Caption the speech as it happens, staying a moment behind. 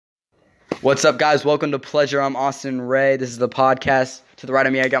What's up, guys? Welcome to Pleasure. I'm Austin Ray. This is the podcast. To the right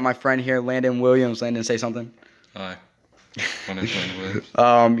of me, I got my friend here, Landon Williams. Landon, say something. Hi. My name's Landon Williams.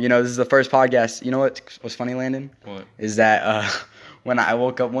 This is the first podcast. You know what's funny, Landon? What? Is that when I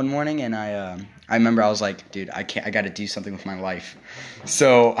woke up one morning and I remember I was like, dude, I got to do something with my life.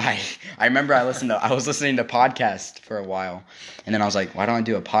 So I remember I was listening to podcasts for a while, and then I was like, why don't I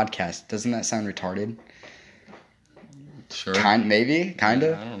do a podcast? Doesn't that sound retarded? Sure. Maybe, kind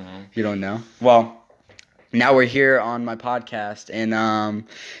of. I don't know. You don't know? Well, now we're here on my podcast, and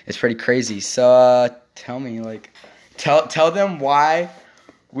it's pretty crazy. So tell me, tell them why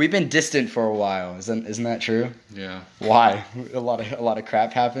we've been distant for a while. Isn't that true? Yeah. Why? A lot of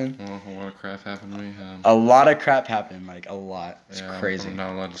crap happened. Well, a lot of crap happened to me. A lot of crap happened, like a lot. It's crazy. I'm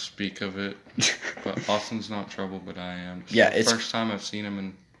not allowed to speak of it, but Austin's not in trouble, but I am. Yeah, it's it's the first time I've seen him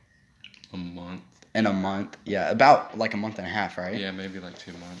in a month. In a month, yeah, about like a month and a half, right? Yeah, maybe like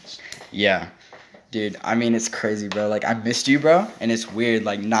 2 months. Yeah. Dude, I mean, it's crazy, bro. Like, I missed you, bro. And it's weird,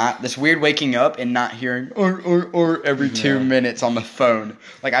 this weird waking up and not hearing or every 2 minutes on the phone.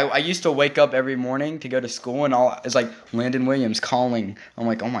 Like, I used to wake up every morning to go to school and it's like, Landon Williams calling. I'm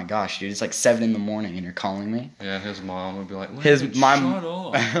like, oh my gosh, dude, it's like 7 in the morning and you're calling me. Yeah, his mom would be like, shut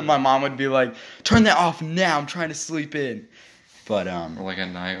up. My mom would be like, turn that off now. I'm trying to sleep in. But, Or like at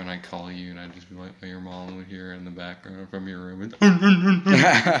night when I call you and I'd just be like, oh, your mom would hear in the background from your room.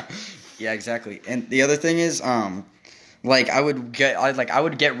 Yeah, exactly. And the other thing is, I would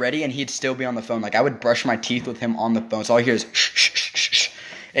get ready and he'd still be on the phone. Like, I would brush my teeth with him on the phone. So all I hear is shh, shh, shh, shh.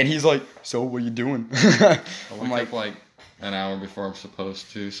 And he's like, so what are you doing? I wake up like an hour before I'm supposed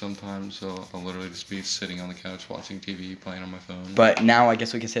to sometimes. So I'll literally just be sitting on the couch watching TV, playing on my phone. But now I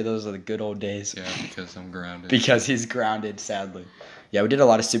guess we can say those are the good old days. Yeah, because I'm grounded. Because he's grounded, sadly. Yeah, we did a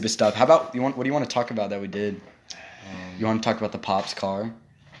lot of stupid stuff. How about, what do you want to talk about that we did? You want to talk about the Pops car?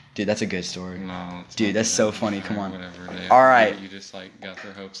 Dude, that's a good story. No. Dude, that's so funny. Come on. Whatever. All right. You just got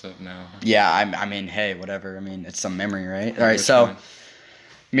their hopes up now. Yeah, I mean, hey, whatever. I mean, it's some memory, right? All right, so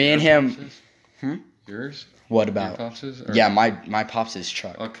me and him. Yours? What about? Your Pops's? Yeah, my Pops'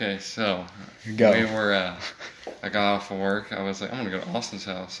 truck. Okay, so Go. we were. I got off of work. I was like, I'm gonna go to Austin's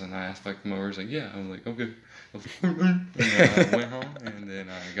house, and I asked if I could come over. He's like, yeah. I'm like, okay. And I went home, and then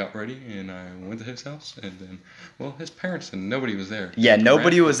I got ready, and I went to his house, and then, his parents and nobody was there. Yeah,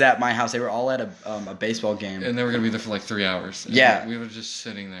 nobody was at my house. They were all at a baseball game. And they were going to be there for like 3 hours. And yeah. We were just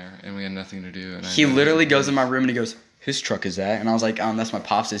sitting there, and we had nothing to do. And he literally goes in my room, and he goes, whose truck is that? And I was like, that's my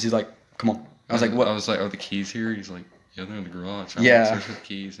Pops'. He's like, come on. I was like, what? I was like, are the keys here? He's like, yeah, they're in the garage. I searched for the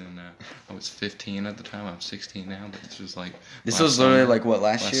keys, and I was 15 at the time. I'm 16 now, but this was like... This was literally like, what,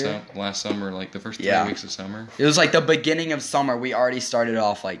 last year? Last summer, like the first 3 weeks of summer. It was like the beginning of summer. We already started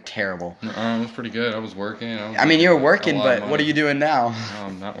off like terrible. It was pretty good. I was working. You were working, but what are you doing now? No,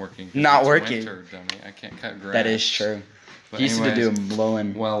 I'm not working. Not working. Winter, dummy. I can't cut grass. That is true. But he used to do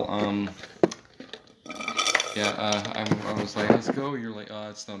blowing. Well, I was like, let's go. You're like, oh,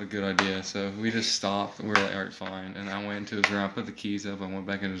 it's not a good idea. So we just stopped. We were like, all right, fine. And I went into his room. I put the keys up. I went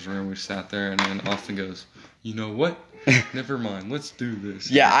back in his room. We sat there. And then Austin goes, you know what? Never mind. Let's do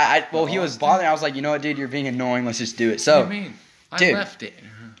this. Yeah, he was bothering. I was like, you know what, dude? You're being annoying. Let's just do it. So, what do you mean? I left it.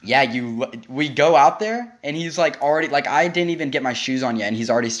 Yeah, we go out there. And he's like already, like I didn't even get my shoes on yet. And he's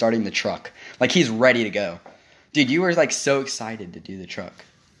already starting the truck. Like he's ready to go. Dude, you were like so excited to do the truck.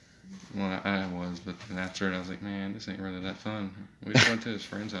 Well, I was, but then after it, I was like, man, this ain't really that fun. We just went to his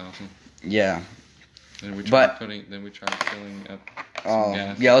friend's house. Yeah. And we tried filling up some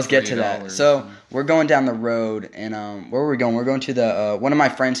gas. Yeah, let's get to that. So, we're going down the road, and where were we going? We're going to the one of my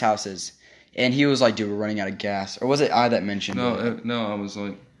friend's houses. And he was like, dude, we're running out of gas. Or was it I that mentioned it? No, I was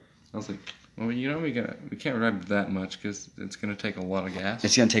like, well, you know, we can't ride that much because it's going to take a lot of gas.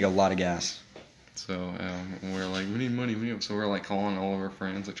 It's going to take a lot of gas. So we're like, we need money. So we're like calling all of our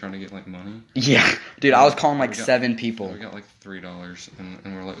friends, like trying to get like money. Yeah, dude, I was calling like 7 people. We got like $3,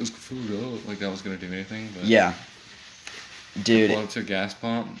 and we're like, let's go food up. Like that was gonna do anything. But yeah, dude. I pulled up to a gas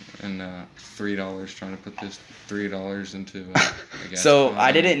pump and $3 trying to put this $3 into a gas pump.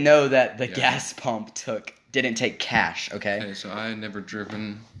 I didn't know that the gas pump didn't take cash. Okay, so I had never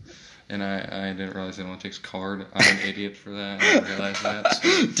driven. And I didn't realize it only takes card. I'm an idiot for that. I didn't realize that.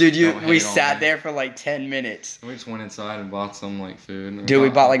 So dude, we sat there for like 10 minutes. We just went inside and bought some like food. We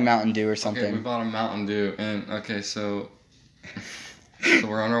bought like Mountain Dew or something. Okay, we bought a Mountain Dew. And so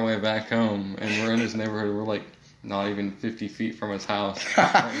we're on our way back home. And we're in his neighborhood. We're like not even 50 feet from his house.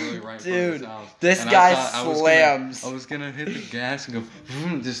 Really right dude, from his house. This guy slams. I was gonna hit the gas and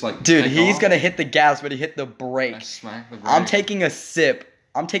go, just like. Dude, he's gonna hit the gas, but he hit the brake. I smacked the brake.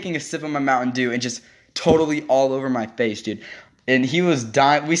 I'm taking a sip of my Mountain Dew and just totally all over my face, dude. And he was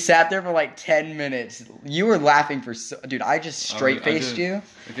dying. We sat there for like 10 minutes. You were laughing for dude, I just straight faced you.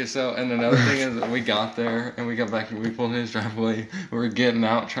 Okay, so, and another thing is we got there and we got back and we pulled in his driveway. We were getting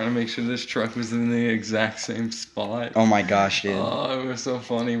out trying to make sure this truck was in the exact same spot. Oh my gosh, dude. Oh, it was so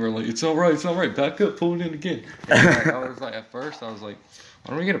funny. We're like, it's all right. Back up, pull it in again. And like, I was like, at first, I was like, why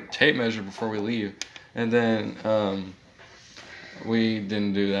don't we get a tape measure before we leave? And then, we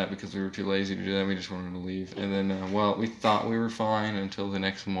didn't do that because we were too lazy to do that. We just wanted to leave. And then, we thought we were fine until the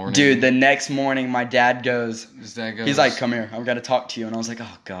next morning. Dude, the next morning, my dad goes, His dad goes, he's like, come here, I've got to talk to you. And I was like,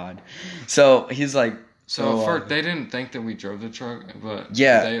 oh, God. So he's like, So first, they didn't think that we drove the truck, but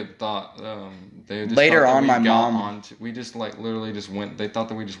yeah, they thought they just later thought that on, we my got mom, we just like literally just went. They thought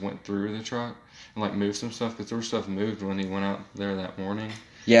that we just went through the truck and like moved some stuff because there was stuff moved when he went out there that morning.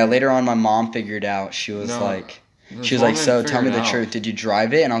 Yeah, later on, my mom figured out. She was like, so tell me the truth. Did you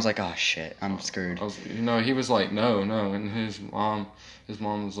drive it? And I was like, oh shit, I'm screwed. He was like, no, and his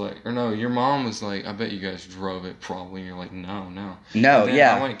mom was like, or no, your mom was like, I bet you guys drove it probably. And you're like, no.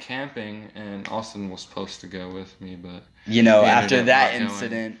 Yeah. I went camping and Austin was supposed to go with me, but after that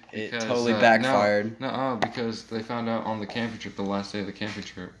incident, it totally backfired. Because they found out on the camping trip, the last day of the camping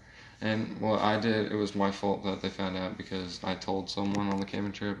trip. And what I did, it was my fault that they found out because I told someone on the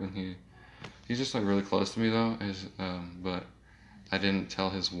camping trip, and he's just like really close to me though. But I didn't tell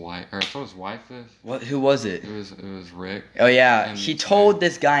his wife, or I told his wife this. What? Who was it? It was Rick. Oh yeah, and he told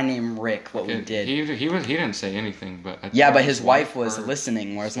this guy named Rick what we did. He didn't say anything, but but his wife was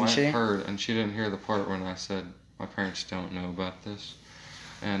listening, wasn't she? His wife heard, and she didn't hear the part when I said my parents don't know about this,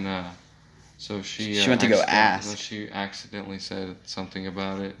 and so she went to go ask. She accidentally said something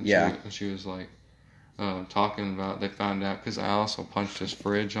about it. And she was like talking about. They found out because I also punched his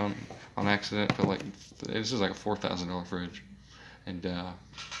fridge on accident. But like this is like a $4,000 fridge, and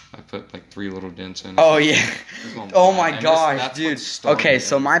I put like 3 little dents in it. Oh yeah. Oh my gosh, dude. Okay,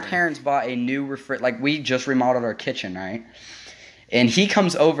 so my everything. parents bought a new like we just remodeled our kitchen, right? And he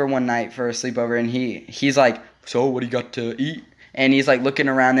comes over one night for a sleepover, and he's like, so what do you got to eat? And he's like looking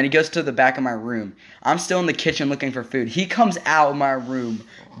around. Then he goes to the back of my room. I'm still in the kitchen looking for food. He comes out of my room,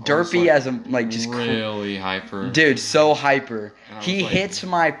 derpy as a just really hyper. Dude, so hyper. He hits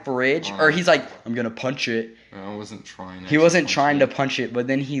my fridge, or he's like, I'm gonna punch it. I wasn't trying. He wasn't trying to punch it, but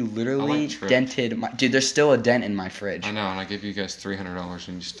then he literally dented my. Dude, there's still a dent in my fridge. I know, and I gave you guys $300,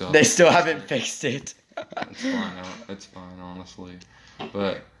 and you still. They still haven't fixed it. It's fine. It's fine, honestly.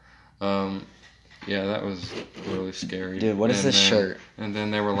 But, yeah, that was really scary. Dude, what is this shirt? And then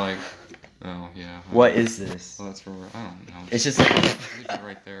they were like, oh yeah. What is this? Well, that's for I don't know. It's just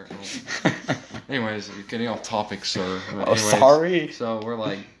right there. Anyways, you're getting off topic, sir. Sorry. So we're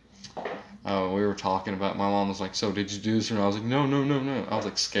like, we were talking about. My mom was like, so did you do this? And I was like, no. I was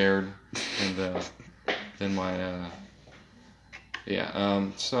like scared, and then my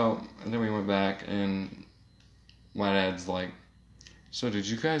so and then we went back, and my dad's like, so did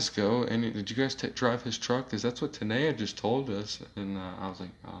you guys go and did you guys drive his truck? Because that's what Tanea just told us. And I was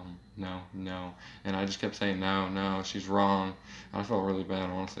like, no. And I just kept saying, no, she's wrong. And I felt really bad,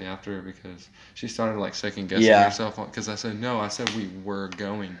 honestly, after because she started like second guessing herself. Because I said, no, I said we were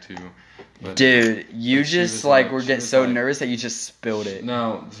going to. But, dude, you just like were getting so nervous that you just spilled it.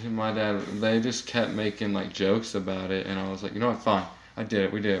 No, my dad, they just kept making like jokes about it. And I was like, you know what, fine. I did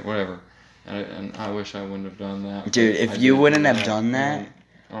it, we did it, whatever. And I wish I wouldn't have done that. Dude, if you wouldn't have done that...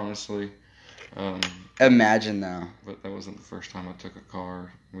 honestly. Imagine, though. But that wasn't the first time I took a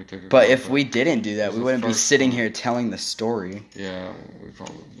car. But if we didn't do that, we wouldn't be sitting here telling the story. Yeah, we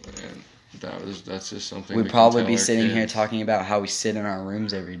probably... That's just something we'd probably be sitting here talking about how we sit in our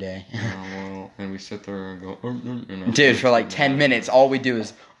rooms every day. And we sit there and go... Dude, for like 10 minutes, all we do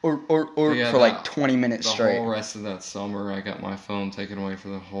is... for like 20 minutes straight. The whole rest of that summer, I got my phone taken away for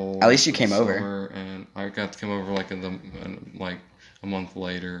the whole. At least you came summer, over. And I got to come over like a month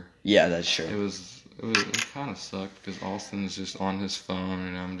later. Yeah, that's true. It kind of sucked because Austin's just on his phone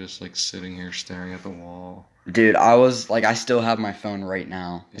and I'm just like sitting here staring at the wall. Dude, I still have my phone right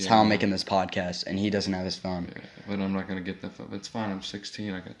now. That's how I'm making this podcast, and he doesn't have his phone. Yeah, but I'm not going to get that phone. It's fine, I'm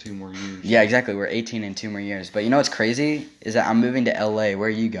 16, I got 2 more years. Yeah, exactly, we're 18 in 2 more years. But you know what's crazy? Is that I'm moving to LA. Where are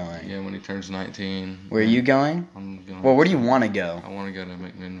you going? Yeah, when he turns 19. Where are you going? I'm going. Well, where do you want to go? I want to go to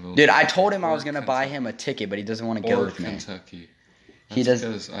McMinnville. Dude, I told him I was going to buy him a ticket, but he doesn't want to go with me. Or Kentucky. He does.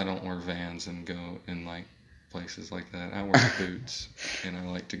 Because I don't wear Vans and go in like places like that. I wear boots, and I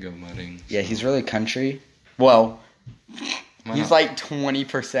like to go mudding. So. Yeah, he's really country. Well... He's like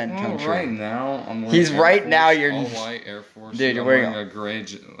 20% country. Right now, I'm wearing He's right now. You're all white Air Force. Dude, you're wearing a gray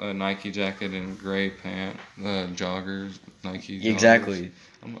Nike jacket and gray joggers, Nike. Joggers. Exactly.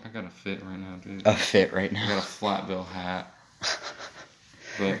 I got a fit right now, dude. A fit right now. I got a flat bill hat.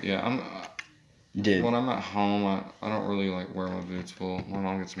 But yeah, Dude. when I'm at home, I don't really like wear my boots. Well, my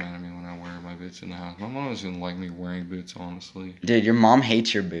mom gets mad at me when I wear my boots in the house. My mom doesn't like me wearing boots, honestly. Dude, your mom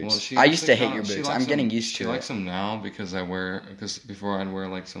hates your boots. Well, she I used to hate kinda- your she boots. likes I'm getting them- used She to likes it. them now because before I'd wear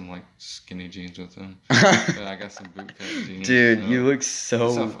like some like skinny jeans with them. But I got some bootcut jeans. Dude, so you look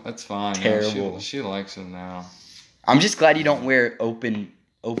so. it's fine. terrible. Yeah, she likes them now. I'm just glad you don't wear open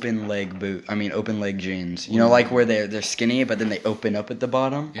open leg jeans. You know, like where they're skinny, but then they open up at the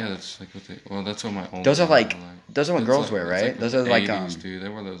bottom. Yeah, that's like that's what my old. Those are like were those are what That's girls like- wear, that's right? like Those the are like 80s, dude. They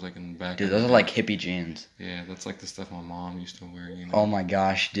wore those like in the back. dude, of those the are day. like hippie jeans. Yeah, that's like the stuff my mom used to wear. You know. Oh my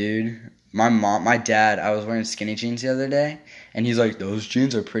gosh, dude. My dad, I was wearing skinny jeans the other day, and he's like, "Those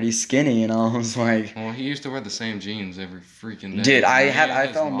jeans are pretty skinny," and I was like, Well, he used to wear the same jeans every freaking day. "Dude, I Me and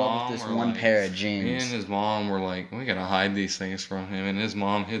his fell in love mom with this were one like- pair of Me jeans." and his mom were like, we gotta hide these things from him, and his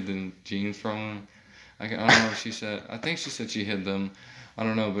mom hid the jeans from him. I don't know if she said. I think she said she hid them. I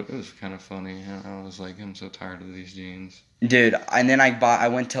don't know, but it was kind of funny. I was like, I'm so tired of these jeans. Dude, and then I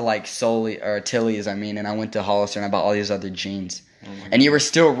went to like Tilly's, and I went to Hollister and I bought all these other jeans. Oh my And you were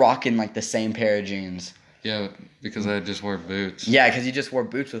still rocking like the same pair of jeans. Yeah, because I just wore boots. Yeah, because you just wore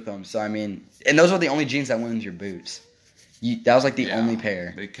boots with them. So I mean, and those were the only jeans that went with your boots. That was like the Yeah, only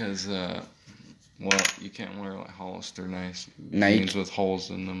pair. Because, you can't wear like Hollister nice No, you jeans with holes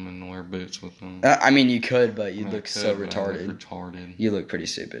in them and wear boots with them. I mean, you could, but you I look could, so but I look retarded. retarded. You look pretty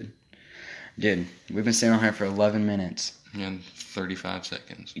stupid. Dude, we've been sitting on here for 11 minutes. And 35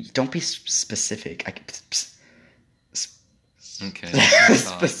 seconds. Don't be specific. Okay.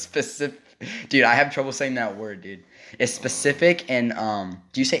 Specific. Dude, I have trouble saying that word, dude. It's specific and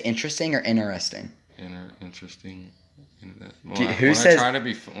do you say interesting or interesting? Interesting.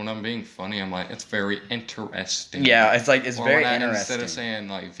 When I'm being funny, I'm like, it's very interesting. Yeah, it's like it's Or very when interesting. Instead of saying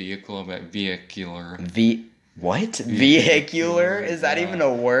like vehicle, about vehicular. What? Vehicular? Is that Yeah. even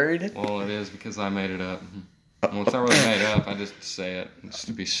a word? Well, it is because I made it up. Well, it's not really made up. I just say it just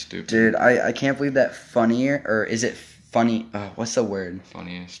to be stupid. Dude, I can't believe that funnier, or is it funny? What's the word?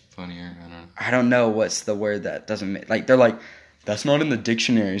 Funnier. I don't know. I don't know what's the word that doesn't make, like, they're like, that's not in the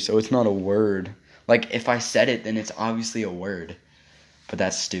dictionary, so it's not a word. Like, if I said it, then it's obviously a word. But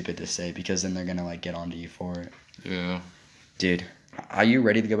that's stupid to say, because then they're gonna, like, get onto you for it. Yeah. Dude, are you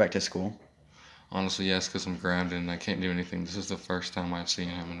ready to go back to school? Honestly, yes, because I'm grounded and I can't do anything. This is the first time I've seen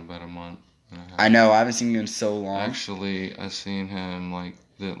him in about a month. I know, I haven't seen you in so long. Actually, I seen him like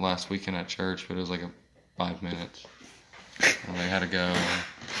the last weekend at church, but it was like 5 minutes. And I had to go.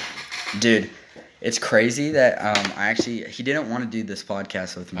 Dude, it's crazy that he didn't want to do this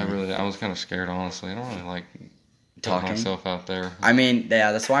podcast with me. I was kind of scared, honestly. I don't really like Talking? putting myself out there. I mean,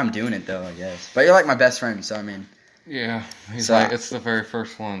 yeah, that's why I'm doing it, though, I guess. But you're like my best friend, so I mean, Yeah, he's So like, I- it's the very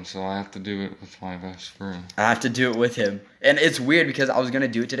first one, so I have to do it with my best friend. I have to do it with him. And it's weird because I was going to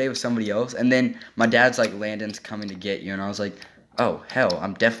do it today with somebody else, and then my dad's like, Landon's coming to get you, and I was like, oh, hell,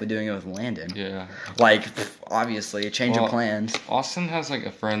 I'm definitely doing it with Landon. Yeah. Like, obviously, a change of Well, plans. Austin has like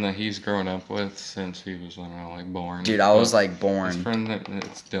a friend that he's grown up with since he was, I don't know, like born. Dude, I was But like his born. friend,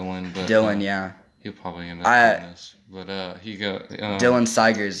 it's Dylan. But, Dylan, yeah. He'll probably end up doing this. But he got... Dylan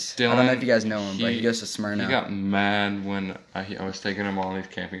Seigers. I don't know Dylan, if you guys know him, but he goes to Smyrna. He got mad when I was taking him on these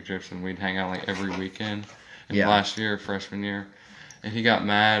camping trips, and we'd hang out like every weekend. And Yeah. last year, freshman year, and he got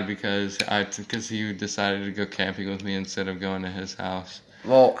mad because he decided to go camping with me instead of going to his house.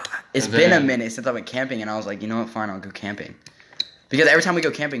 Well, it's And been a then- minute since I went camping, and I was like, you know what, fine, I'll go camping. Because every time we go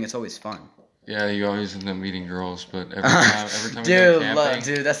camping, it's always fun. Yeah, you always end up meeting girls, but every time we go Dude, camping, look,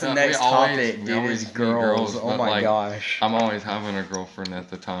 dude, that's the we next always- topic, we dude, always is meet girls. Oh but, my like, gosh. I'm always having a girlfriend at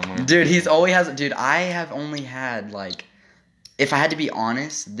the time. Dude, I have only had, like, if I had to be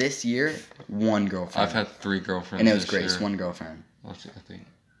honest, this year, one girlfriend. I've had 3 girlfriends. And it was this Grace, year. one girlfriend. I think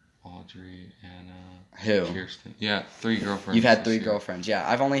Audrey and Who? Kirsten. Yeah, 3 girlfriends. You've had this 3 year. girlfriends. Yeah,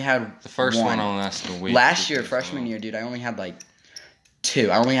 I've only had The first one. one only lasted a week. Last year, because, freshman year, dude, I only had, like,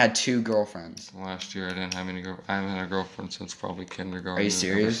 2. I only had 2 girlfriends. Last year I didn't have any I haven't had a girlfriend since probably kindergarten. Are you Ever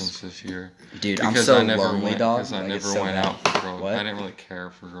serious? since this year. Dude, I'm Because so I never lonely, went, dog. Because I Like, it's never so went bad. out for girls. What? I didn't really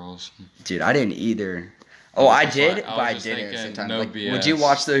care for girls. Dude, I didn't either. Oh, I was did, like- I but I was just didn't at the same thinking, time. no Like, BS. would you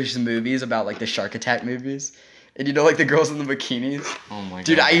watch those movies about, like, the shark attack movies? And you know, like, the girls in the bikinis? Oh my god.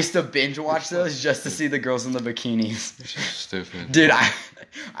 Dude, I used to binge watch those just to see the girls in the bikinis. It's just stupid. Dude,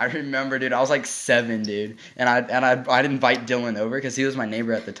 I remember, dude, I was like 7, dude, and I'd invite Dylan over because he was my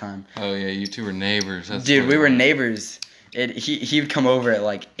neighbor at the time. Oh yeah, you two were neighbors. That's Dude, what we it were was. neighbors. He would come over at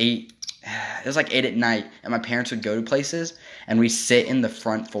like 8. It was like 8 at night, and my parents would go to places, and we'd sit in the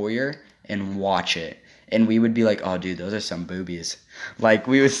front foyer and watch it. and we would be like, "Oh, dude, those are some boobies." Like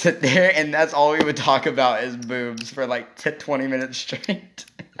we would sit there, and that's all we would talk about is boobs for like 20 minutes straight.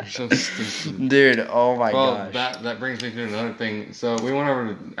 You're so stupid. Dude, oh my Well, gosh. that brings me to another thing. So we went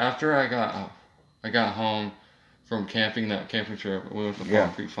over to, after I got home from that camping trip. We went to Fall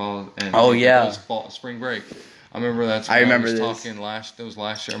Creek Falls, and it was spring break. I remember that's when remember I was this. talking last. It was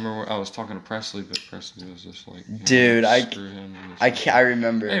last year. I remember I was talking to Presley, but Presley was just like, dude, screw him. I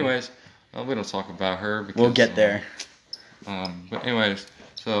remember. Anyways, we don't talk about her because We'll get there. But anyways,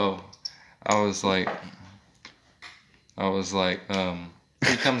 so I was like,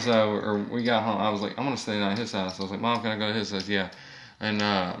 he comes over, or we got home. I was like, I'm gonna stay at his house. I was like, Mom, can I go to his house? Yeah. And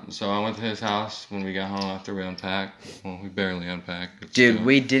so I went to his house when we got home after we unpacked. Well, we barely unpacked. Dude,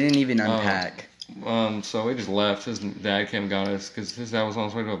 we didn't even unpack. So we just left. His dad came and got us because his dad was on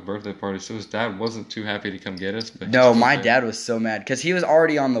his way to a birthday party. So his dad wasn't too happy to come get us. But No, my dad was so mad because he was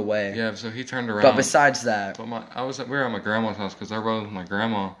already on the way. Yeah, so he turned around. But besides that, we were at my grandma's house because I rode with my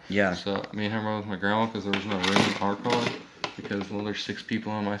grandma. Yeah. So me and him rode with my grandma because there was no room in our car because there's 6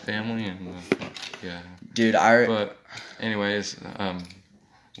 people in my family and yeah. Dude, But anyways,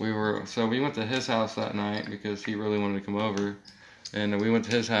 we went to his house that night because he really wanted to come over, and we went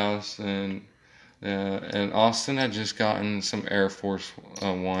to his house and Austin had just gotten some Air Force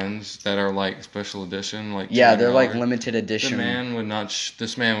Ones that are like special edition, like they're like limited edition. This man would not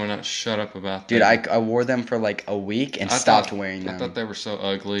shut up about that. Dude, I wore them for like a week and stopped wearing them. I thought they were so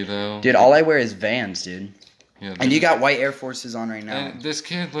ugly though. Dude, all I wear is Vans, dude. Yeah, and you got white Air Forces on right now. And this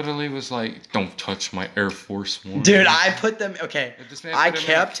kid literally was like, "Don't touch my Air Force One." Dude, I put them. Okay, I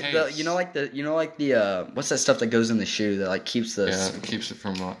kept the you know like the what's that stuff that goes in the shoe that like keeps the it keeps it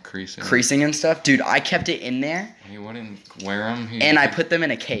from creasing. Creasing and stuff, dude. I kept it in there. He wouldn't wear them. And I put them in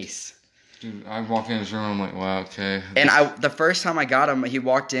a case. Dude, I walked in his room. I'm like, wow, okay. And the first time I got him, he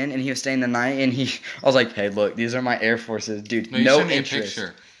walked in and he was staying the night, and I was like, hey, look, these are my Air Forces, dude. No interest.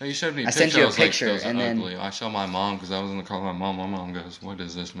 No, you showed me a picture. I sent you a picture, like, and then ugly. I showed my mom because I was in the car with my mom. My mom goes, "What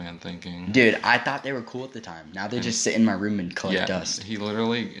is this man thinking?" Dude, I thought they were cool at the time. Now they just sit in my room and collect dust. He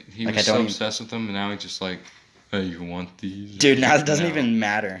was so obsessed with them, and now he's just like, "Hey, you want these?" Dude, now it doesn't even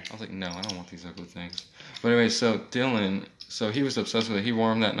matter. I was like, "No, I don't want these ugly things." But anyway, so Dylan, he was obsessed with it. He wore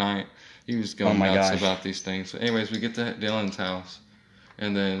them that night. He was going nuts about these things. So anyways, we get to Dylan's house,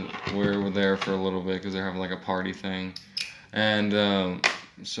 and then we're there for a little bit because they're having like a party thing, and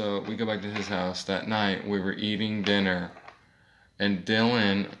so we go back to his house that night. We were eating dinner, and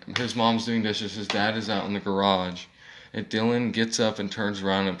Dylan, his mom's doing dishes. His dad is out in the garage. And Dylan gets up and turns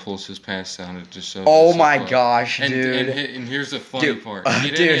around and pulls his pants down and just shows. Oh my gosh, dude! And here's the funny part.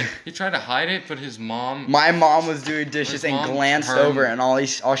 He tried to hide it, but his mom. My mom was doing dishes and glanced over, and all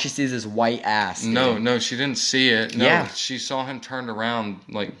she sees is white ass. Dude. No, she didn't see it. No, she saw him turned around,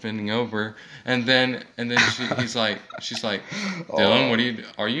 like bending over, and then she's like, Dylan,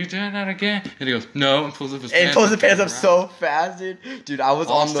 are you doing that again? And he goes, no, and pulls up his pants. And pulls his pants up so fast, dude. Dude, I was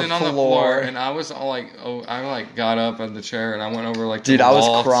on the floor, and I was all like, I got up on the chair and I went over like dude, the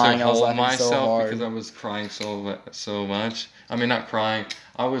wall I was crying. to I was hold laughing so hard because I was crying so much. I mean, not crying.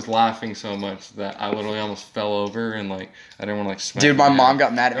 I was laughing so much that I literally almost fell over and like I didn't want to like smack. Dude, my mom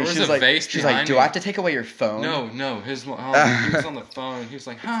got mad at me. She was like, "Do I have to take away your phone?" No. His mom, he was on the phone. He was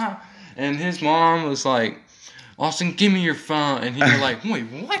like, "Ha," and his mom was like, "Austin, give me your phone." And he was like, "Wait,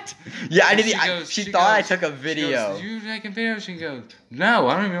 what?" Yeah, I didn't. She thought I took a video. Did you take a video? She goes, "No,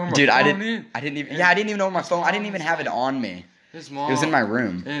 I don't even know where my phone is." I didn't even know where my phone. I didn't even have it on me. His mom. It was in my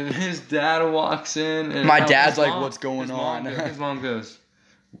room. And his dad walks in. And my dad's like, "What's going on?" His mom goes,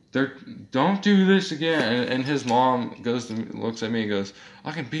 "Don't do this again." And his mom looks at me and goes,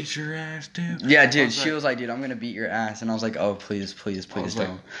 "I can beat your ass too." Yeah, dude. She was like, "Dude, I'm gonna beat your ass," and I was like, "Oh, please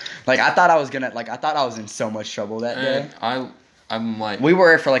don't." Like, I thought I was in so much trouble that day. I'm like, we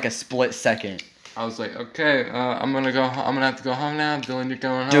were for like a split second. I was like, okay, I'm gonna have to go home now. Dylan, you're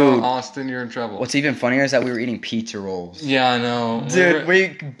going home. Dude, Austin, you're in trouble. What's even funnier is that we were eating pizza rolls. Yeah, I know. Dude,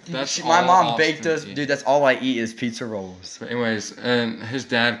 my mom baked us. Dude, that's all I eat is pizza rolls. But anyways, and his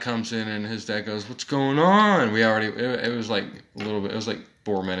dad comes in and his dad goes, "What's going on?" It was like a little bit. It was like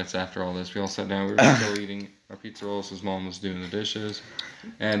 4 minutes after all this. We all sat down. We were still eating our pizza rolls. His mom was doing the dishes.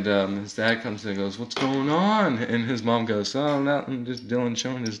 And his dad comes in and goes, "What's going on?" And his mom goes, "Oh, nothing, just Dylan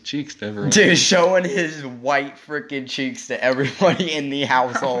showing his cheeks to everyone." Dude, showing his white freaking cheeks to everybody in the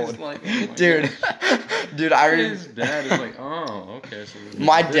household. Like, oh dude, his dad is like, "Oh, okay." So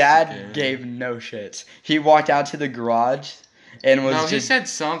my dad gave no shits. He walked out to the garage and was he said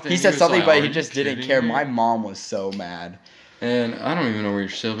something. He said something, but he just didn't care. My mom was so mad. And I don't even know where your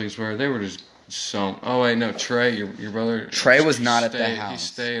siblings were. They were just Oh wait, no, Trey, your brother. Trey was not at the He house.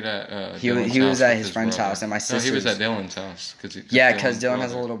 stayed at. He Dylan's was house at with his friend's brother. house and my No, sister's. he was at Dylan's house because Dylan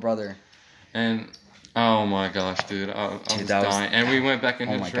has a little brother. And oh my gosh, dude, I was that was- dying. And we went back in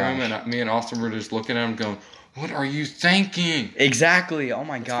Oh his my room, gosh. and me and Austin were just looking at him, going, "What are you thinking?" Exactly. Oh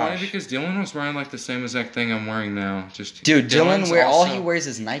my It's funny gosh. because Dylan was wearing like the same exact thing I'm wearing now. Just Dude, Dylan, all he also- wears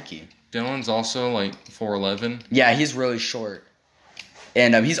is Nike. Dylan's also like 4'11". Yeah, he's really short.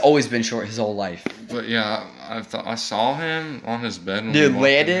 And he's always been short his whole life. But yeah, I saw him on his bed when Dude, we walked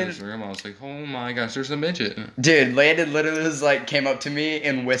into Landon- his room. I was like, oh my gosh, there's a midget. Dude, Landon literally was like, came up to me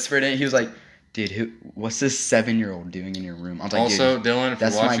and whispered it. He was like, dude, what's this 7-year-old doing in your room? I was like, Also, dude, Dylan, if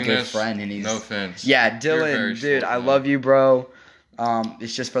that's you're my watching good this, friend, and he's no offense. yeah, You're very Dylan, dude, short, I man. love you, bro.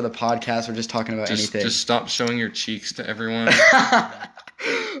 It's just for the podcast. We're just talking about anything. Just stop showing your cheeks to everyone.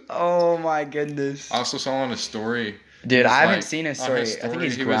 Oh my goodness, I also saw on a story. dude, He was I haven't like- seen his on story. his I think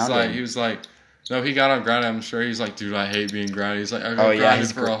he's he grounded. was like, no, he got on grounded. I'm sure he's like, dude, I hate being grounded. He's like, I got Oh, yeah, grounded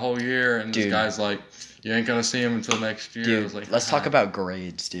he's for a whole year, and Dude. this guy's like, you ain't gonna see him until next year. I Dude, was like, let's talk "Ah." about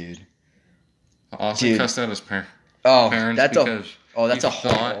grades, dude. Austin Dude. cussed out his parents Oh, because that's he a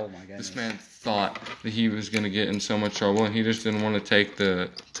whole. thought- Oh my goodness. this man thought that he was gonna get in so much trouble, and he just didn't want to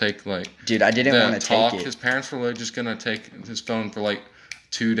take like Dude, I didn't the want to talk. take it. His parents were literally just gonna take his phone for like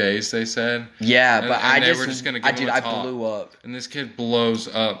 2 days. They said, Yeah, and- but and I they just, were just gonna give him dude, a I talk. blew up. and this kid blows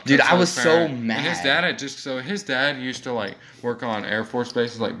up. Dude, Cussed I out was his so parent. mad. And his dad his dad used to like work on Air Force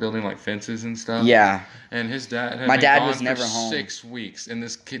bases, like building like fences and stuff. Yeah, And his dad had My been dad gone was for never home. 6 weeks, and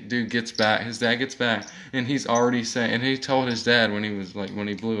this dude gets back. His dad gets back, and he's already saying, and he told his dad when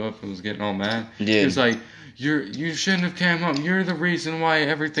he blew up and was getting all mad. He Dude. was like, you shouldn't have came home. You're the reason why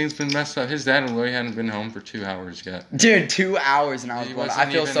everything's been messed up. His dad literally hadn't been home for 2 hours yet. dude, 2 hours and I was He blown. wasn't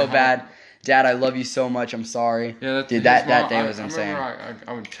I feel even so home. bad. Dad, I love you so much. I'm sorry. Yeah, Dude, his that mom- day was insane. I remember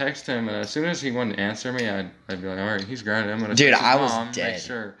I would text him, and as soon as he wouldn't answer me, I'd be like, all right, he's grounded. I'm gonna Dude, text his I was mom, dead. Make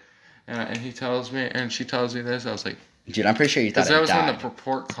sure. And she tells me this. I was like, Dude, I'm pretty sure you thought because that I was when died. the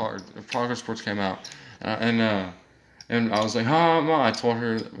report card, the progress reports came out, and I was like, oh, Mom, I told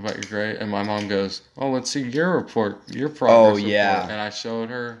her about your grade, and my mom goes, oh, let's see your report, your progress report. yeah. And I showed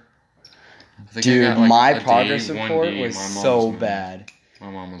her. I think I Dude, got, like, my a D, progress 1D. report was My mom so mad. bad. My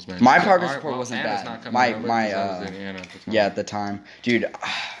mom was mad. My She's like, progress "All right, report well, wasn't Anna's bad. not coming My- over my, 'cause I was in Anna at the time." Yeah, at the time. Dude,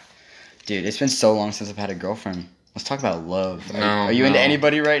 it's been so long since I've had a girlfriend. Let's talk about love. No, are you into no.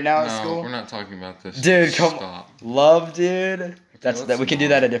 anybody right now at No, school? we're not talking about this. Dude, come Stop. Love, dude. let's We can do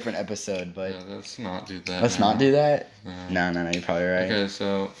not. that a different episode, but Yeah, let's not do that. let's now. not do that. No. No, you're probably right. Okay,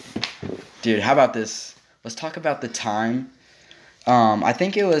 so Dude, how about this? Let's talk about the time. I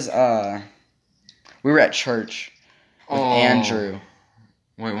think it was we were at church with Andrew.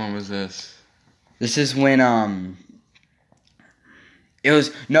 Wait, when was this? This is when it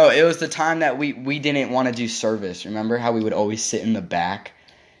was the time that we didn't want to do service. Remember how we would always sit in the back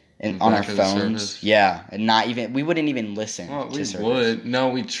and The on our back of the phones? service? Yeah, and we wouldn't even listen Well, to we service. would. No,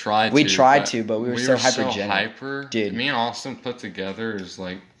 we tried. We to, tried to, but we were so so hypergenic. hyper. Dude. Me and Austin put together is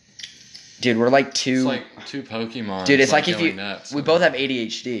like Dude, we're like it's two. like two Pokemon. Dude, it's like if going you nuts. we both have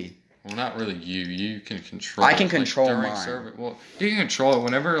ADHD. Well, not really you. You can control. I can it, control during mine. Service. Well, you can control it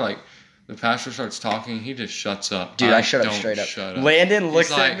whenever like the pastor starts talking. He just shuts up. Dude, I shut up don't straight up. Shut up. Landon looks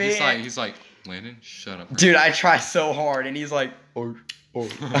he's like, at me. He's like, Landon, shut up. Dude, I try so hard, and he's like, like,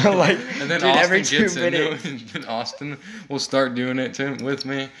 And then dude, Austin every 2 gets into minutes. it, and then Austin will start doing it with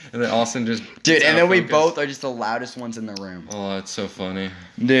me, and then Austin just Dude, gets and out then of we focus. both are just the loudest ones in the room. Oh, it's so funny.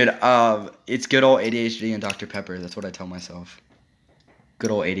 Dude, it's good old ADHD and Dr. Pepper. That's what I tell myself. Good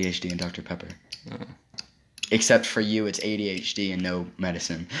old ADHD and Dr. Pepper. Oh. Except for you, it's ADHD and no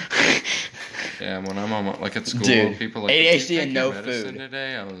medicine. Yeah, when I'm on like at school, Dude, people like ADHD "Did you take and your no medicine food."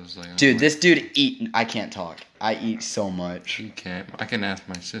 Today, I was like, oh Dude, my- this dude I can't talk. I eat so much. You can't. I can ask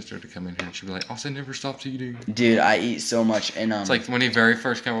my sister to come in here, and she'd be like, Austin never stops eating. Dude, I eat so much, and It's like when he very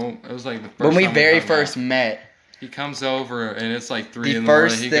first came. It was like the first when we time very hung first out. met. He comes over and it's like 3 The in the morning.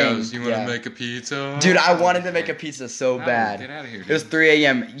 first He thing, goes, "You want to yeah. make a pizza?" Dude, I wanted to make a pizza so No, bad. Get out of here, dude. It was 3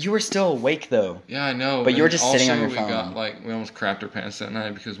 a.m. You were still awake though. Yeah, I know. But you were And just sitting on your we phone. got we almost crapped our pants that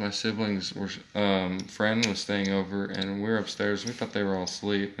night because my siblings were friend was staying over and we were upstairs. We thought they were all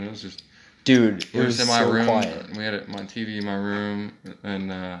asleep and it was just Dude, it we were was just in my so room. quiet. We had my TV in my room and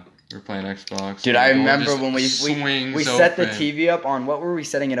we were playing Xbox. Dude, And I the door remember just when we swings set the open. TV up on what were we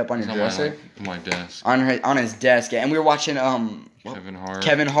setting it up on your on dresser? my desk. On his desk, yeah, and we were watching Kevin Hart.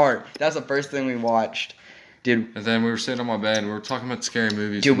 Kevin Hart. That's the first thing we watched. Dude, And then we were sitting on my bed. We were talking about scary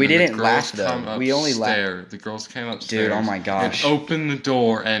movies. Dude, and we then didn't the girls laugh, though. come We only laughed. upstairs. The girls came upstairs. Dude, oh my gosh. And opened the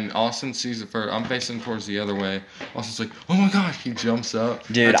door, and Austin sees it first. I'm facing towards the other way. Austin's like, "Oh my gosh!" He jumps up.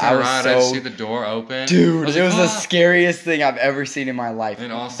 Dude, I I turn was around, so- I see the door open. Dude, I it was the like, scariest thing I've ever seen in my life.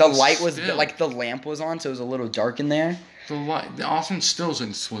 And The Austin light was still- like the lamp was on, so it was a little dark in there. The Austin Stills in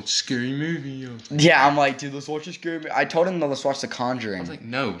this one scary movie. Yeah, I'm like, dude, let's watch a scary movie. I told him to let's watch The I Conjuring. was like,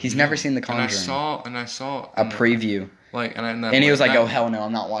 no. He's no. never seen The Conjuring. And I saw A preview. Like, and And he was like, that, oh, hell no,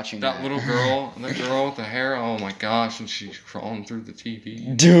 I'm not watching that. That little girl, that girl with the hair, oh my gosh, and she's crawling through the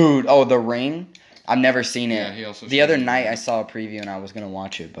TV. Dude, oh, The Ring? I've never seen it. Yeah, he also The seen other it. night I saw a preview and I was going to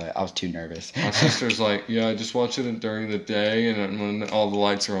watch it, but I was too nervous. My sister's like, yeah, I just watch it during the day, and then when all the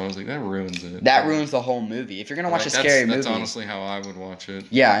lights are on, I was like, that ruins it. That ruins the whole movie. If you're going to watch a scary movie. That's honestly how I would watch it.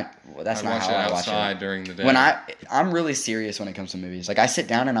 Yeah, well, that's I'd not watch how it I watch outside it. during the day. When I'm really serious when it comes to movies. Like, I sit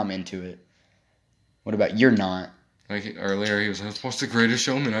down and I'm into it. What about, you're not. Like, earlier, he was like, let's watch The Greatest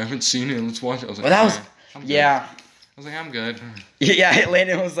Showman. I haven't seen it. Let's watch it. I was like, Well, that was, "Alright, I'm good." yeah. I was like, I'm good. Yeah,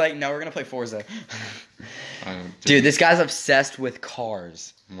 Landon was like, no, we're going to play Forza. Dude, this guy's obsessed with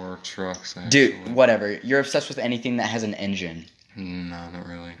cars. More trucks, actually. Dude, whatever. You're obsessed with anything that has an engine. No, not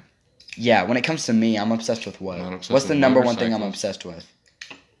really. Yeah, when it comes to me, I'm obsessed with what? Not obsessed What's the with number one thing I'm motorcycles. obsessed with?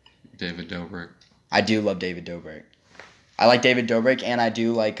 David Dobrik. I do love David Dobrik. I like David Dobrik, and I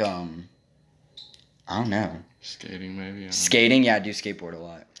do like, I don't know. Skating, maybe? I don't know. Skating? Yeah, I do skateboard a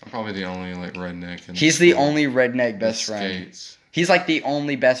lot. I'm probably the only, like, redneck. In He's the school only redneck that best friend. skates. He's like the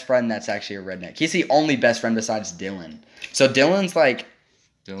only best friend that's actually a redneck. He's the only best friend besides Dylan. So Dylan's like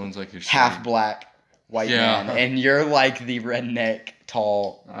Dylan's like your half shitty- black white Yeah. man, and you're like the redneck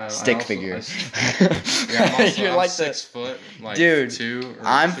tall I stick also- figure. Yeah, I'm also, You're I'm like 6 foot, like Dude, 2. Or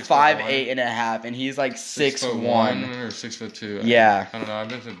I'm 6'1". 5'8.5", and he's like 6'1" 6'1". or 6'2". Yeah. I don't know. I've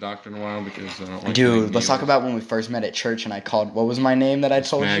been to the doctor in a while because I don't like. Dude, getting let's talk needles. about when we first met at church, and I called. What was my name that I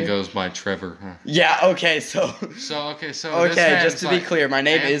told Man you? goes by Trevor. Huh? Yeah. Okay. So. So this Okay. man's Just to be like, clear, my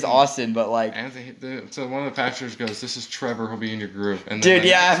name is Anthony- Austin, but like. Anthony, so one of the pastors goes, "This is Trevor. He'll be in your group." And Dude, the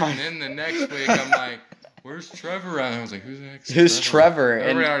yeah, Next, my- and then the next week, I'm like, "Where's Trevor?" at?" And I was like, "Who's the heck? Who's Trevor? And-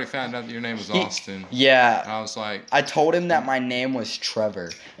 Everybody already found out that your name was Austin. Yeah. And I was like, I told him that my name was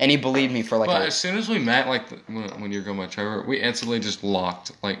Trevor, and he believed me for like but a. as soon as we met, like when you were going by Trevor, we instantly just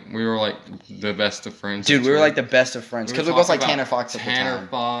locked. Like we were like the best of friends. Dude, we were Actually. like the best of friends because we were both like talking Tanner about Fox at the Tanner time.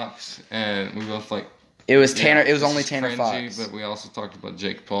 Fox, and we both like. It was yeah, Tanner. It was this only is Tanner cringy, Fox. But we also talked about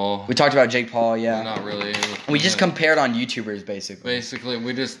Jake Paul. We talked about Jake Paul, Well, yeah. not really. We just Yeah. compared on YouTubers basically. Basically,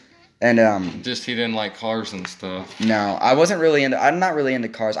 we just And he didn't like cars and stuff. no, I wasn't really into. I'm not really into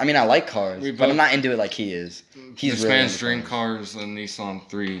cars. I mean, I like cars, We but I'm both- not into it like he is. He's This really man's into dream cars. car is a Nissan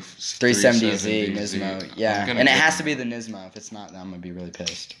 370Z Nismo. Yeah, I'm gonna and it give has him to be that. the Nismo. If it's not, I'm gonna be really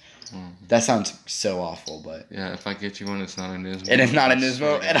pissed. Mhm. That sounds so awful, but Yeah, if I get you one, it's not a Nismo. It is not a I Nismo,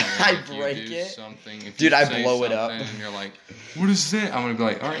 swear to and God, I if you break do it. something- if Dude, you I say blow it up. something And you're like, what is that? I'm gonna be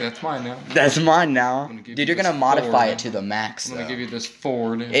like, all right, that's mine now. that's mine now, gonna give dude. you You're gonna this modify Ford. it to the max. I'm gonna though. give you this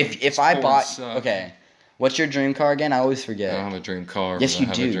Ford. If This I Ford bought sucks. okay, what's your dream car again? I always I forget. don't have a dream car. Yes, but you I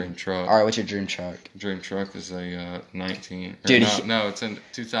have do. a dream truck. All right, what's your dream truck? Dream truck is a 19. or Dude, no, it's in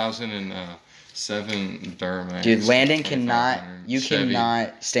 2007 Duramax. Dude, Landon cannot. 2500 You Chevy.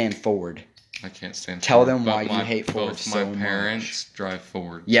 cannot stand Ford. I can't stand. Tell Ford, them but why you hate Ford both so my much. parents drive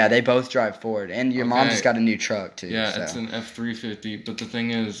Ford. Yeah, they both drive Ford, and your mom Okay. just got a new truck too. Yeah, so. it's an F350, but the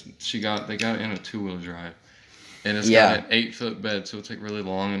thing is, they got it in a 2-wheel drive, and it's Yeah. got an 8-foot bed, so it's like really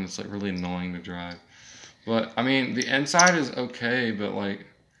long and it's like really annoying to drive. But I mean, the inside is okay, but like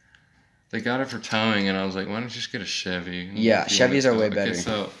they got it for towing, and I was like, why don't you just get a Chevy? Yeah, If you want Chevys to are tow- way okay, better.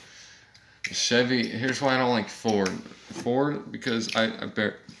 So Chevy. Here's why I don't like Ford. Ford because I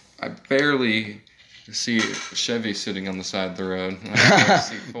barely see Chevy sitting on the side of the road. I barely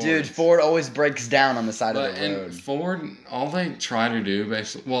see Dude, Fords. Ford always breaks down on the side But of the in road. Ford, all they try to do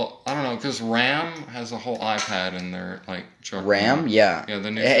basically, well, I don't know, because Ram has a whole iPad in their like truck. Ram, yeah, Yeah, the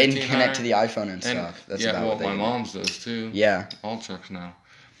new and 1500. connect to the iPhone and And stuff. That's yeah, about well, what they my do. mom's does too. Yeah, All trucks now,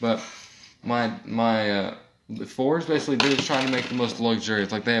 but the Ford's basically they're just trying to make the most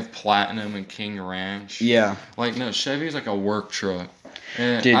luxurious. Like they have Platinum and King Ranch. yeah. Like no, Chevy's like a work truck,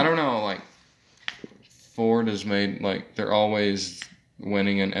 and Dude. I don't know, like Ford has made like they're always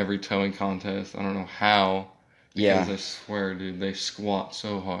winning in every towing contest. I don't know how. Yeah. Because I swear, dude, they squat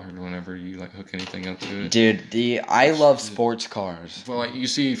so hard whenever you like hook anything up to it. Dude, I love sports cars. Well, like you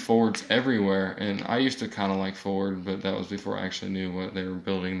see Fords everywhere, and I used to kind of like Ford, but that was before I actually knew what they were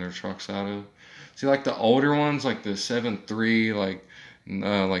building their trucks out of. See, like the older ones, like the 7.3, like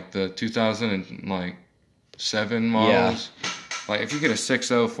the 2007 models, Like, if you get a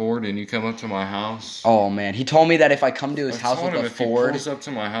 6.0 Ford and you come up to my house. Oh, man. He told me that if I come to his house with a if Ford. He pulls up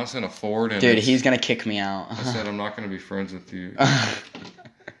to my house in a Ford. And dude, he's going to kick me out. I said, I'm not going to be friends with you.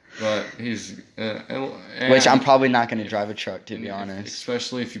 But he's. Which I'm probably not going to drive a truck, to be honest.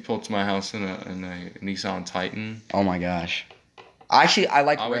 Especially if you pull to my house in a Nissan Titan. Oh, my gosh. Actually, I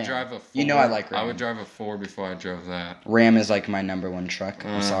like Ram. I would drive a Ford. You know I like Ram. I would drive a Ford before I drove that. Ram is like my number one truck.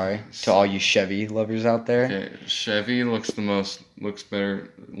 I'm sorry to all you Chevy lovers out there. Okay, Chevy looks better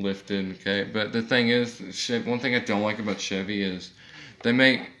lifted. Okay, but the thing is, one thing I don't like about Chevy is they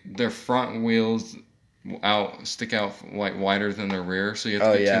make their front wheels stick out like wider than their rear, so you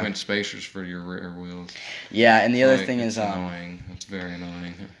have to get 2-inch spacers for your rear wheels. Yeah, and the other thing is annoying. It's very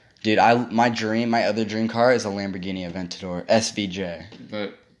annoying. Dude, my other dream car is a Lamborghini Aventador SVJ.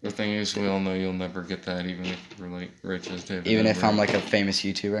 But the thing is, we all know you'll never get that, even if you're like rich as David. Even if I'm like a famous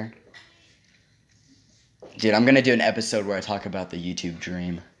YouTuber. Dude, I'm gonna do an episode where I talk about the YouTube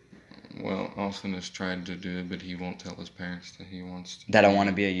dream. Well, Austin has tried to do it, but he won't tell his parents that he wants to. That I want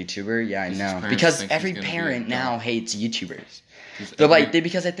to be a YouTuber? Yeah, I know. Because every parent now hates YouTubers. They're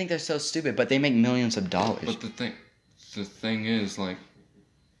because they think they're so stupid, but they make millions of dollars. But the thing is, like.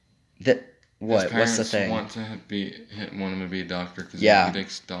 What's the thing? Want him to be a doctor because he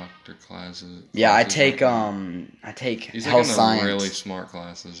takes doctor classes. Yeah, I take He's health like science. Really smart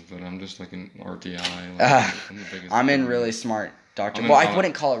classes, but I'm just like in RTI. I'm in really smart doctor. I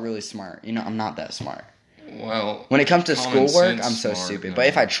wouldn't call it really smart. You know, I'm not that smart. Well, when it comes to schoolwork, I'm so stupid. But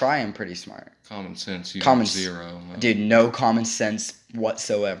if I try, I'm pretty smart. Common sense, zero. Dude, no common sense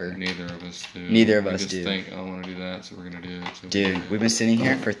whatsoever. Neither of us do. We just think, I want to do that, so we're going to do it. So dude, we've been sitting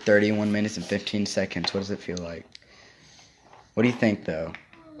here for 31 minutes and 15 seconds. What does it feel like? What do you think, though?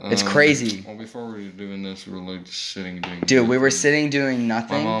 It's crazy. Well, before we were doing this, we were like just sitting doing nothing. Dude, we were sitting doing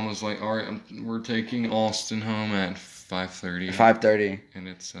nothing. My mom was like, all right, we're taking Austin home at 5:30. 5:30. And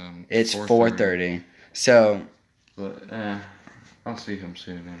it's 4:30. So. But, I'll see him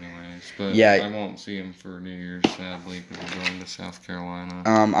soon anyways. But I won't see him for New Year's, sadly, because we're going to South Carolina.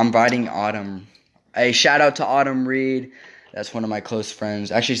 I'm inviting Autumn. Hey, shout out to Autumn Reed. That's one of my close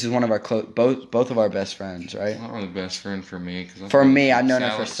friends. Actually, she's one of our both of our best friends, right? Not really best friend for me. For me, I've known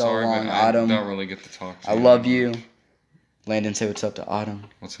her for so long. Autumn. I don't really get to talk to you. I love you. Landon, say what's up to Autumn.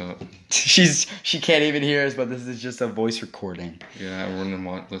 What's up? She can't even hear us, but this is just a voice recording. Yeah,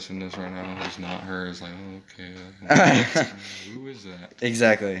 everyone listening to this right now who's not her is like, oh, okay. Who is that?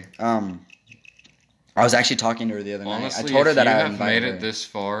 Exactly. I was actually talking to her the other night. Honestly, I told her that I have made it this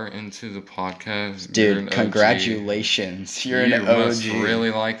far into the podcast. Dude, congratulations. You're an OG. You must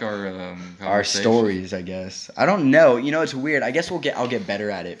really like our stories, I guess. I don't know. You know, it's weird. I guess I'll get better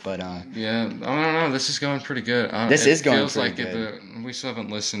at it, but yeah, I don't know. This is going pretty good. This is going pretty good. Feels like we still haven't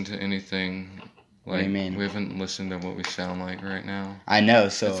listened to anything. Like, what do you mean? We haven't listened to what we sound like right now. I know,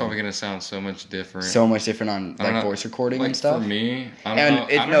 so it's probably gonna sound so much different. So much different on voice recording and stuff. For me,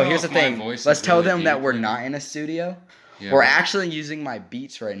 here's the thing. Let's tell them that we're not in a studio. Yeah, we're actually using my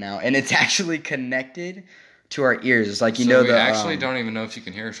Beats right now, and it's actually connected to our ears. It's like we actually don't even know if you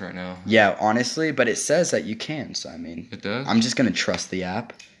can hear us right now. Yeah, honestly, but it says that you can. So I mean, it does. I'm just gonna trust the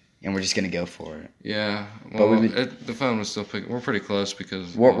app. And we're just going to go for it. Yeah. Well, the phone was still picking. We're pretty close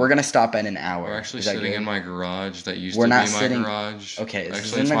because... We're going to stop at an hour. We're actually sitting in my garage that used to be my garage. Okay,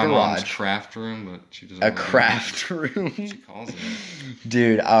 it's my mom's craft room, but she doesn't... A craft room? She calls it.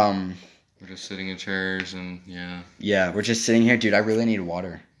 Dude, we're just sitting in chairs and, yeah. Yeah, we're just sitting here. Dude, I really need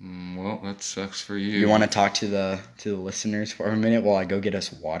water. Well, that sucks for you. You want to talk to the listeners for a minute while I go get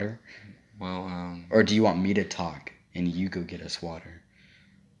us water? Well, Or do you want me to talk and you go get us water?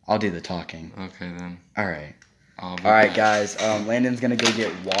 I'll do the talking. Okay, then. All right. All right, guys. Landon's going to go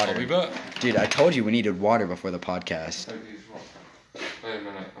get water. I'll be back. Dude, I told you we needed water before the podcast. Wait a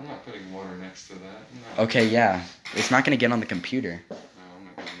minute. I'm not putting water next to that. Okay, yeah. It's not going to get on the computer. No, I'm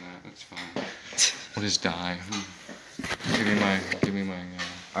not doing that. That's fine. We'll just die. Give me my...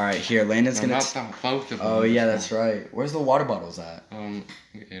 All right, here. Landon's going to... both of them. Oh, yeah, that's right. Where's the water bottles at?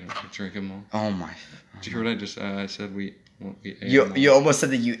 Drink them all. Oh, my... Did you hear what I just... I said we... You almost said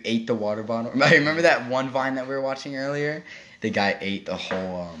that you ate the water bottle. I remember that one Vine that we were watching earlier? The guy ate the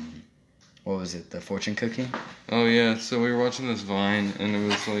whole, what was it, the fortune cookie? Oh, yeah, so we were watching this Vine, and it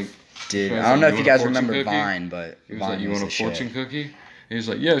was like... Dude, I don't know if you guys remember Vine, but he was like, you want a fortune cookie? He was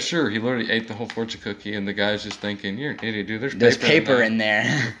like, yeah, sure. He literally ate the whole fortune cookie, and the guy's just thinking, you're an idiot, dude. There's paper in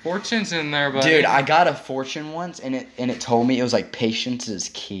there. Fortune's in there, buddy. Dude, I got a fortune once, and it told me, it was like, patience is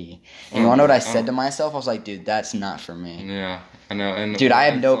key. And you want to know what I said to myself? I was like, dude, that's not for me. Yeah, I know. And dude, I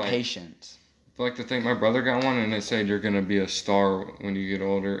have no patience. I like to think my brother got one, and it said you're going to be a star when you get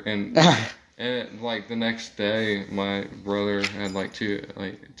older. And And like the next day, my brother had like two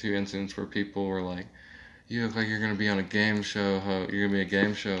incidents where people were like, "You look like you're gonna be on a game show. You're gonna be a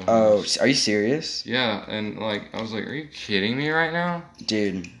game show host." Oh, are you serious? Yeah, and like I was like, "Are you kidding me right now?"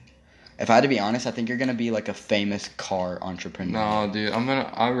 Dude, if I had to be honest, I think you're gonna be like a famous car entrepreneur. No, dude, I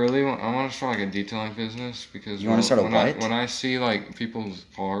want to start like a detailing business because You wanna start a what? when I see like people's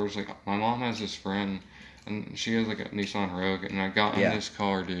cars, like my mom has this friend, and she has like a Nissan Rogue, and I got in this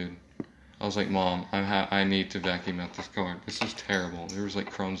car, dude. I was like, Mom, I need to vacuum out this car. This is terrible. There was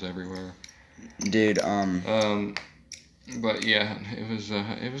like crumbs everywhere. Dude, But yeah,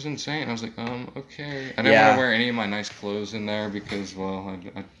 it was insane. I was like, okay. I didn't want to wear any of my nice clothes in there because, well,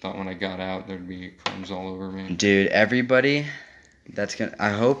 I thought when I got out there'd be crumbs all over me. Dude, everybody, I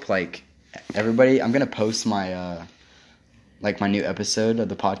hope like everybody. I'm gonna post my like my new episode of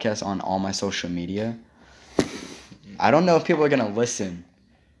the podcast on all my social media. I don't know if people are gonna listen,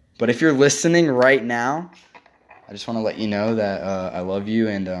 but if you're listening right now, I just want to let you know that I love you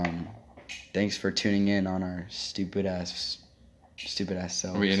and thanks for tuning in on our stupid ass selves.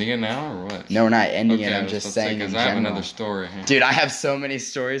 Are we ending it now or what? No, we're not ending it. I'm just saying. Because I have another story. Huh? Dude, I have so many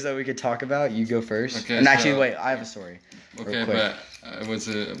stories that we could talk about. You go first. Okay, and actually, wait, I have a story. Okay, but was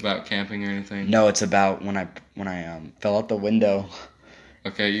it about camping or anything? No, it's about when I fell out the window.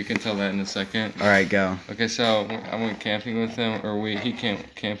 Okay, you can tell that in a second. All right, go. Okay, so I went camping with him, or he came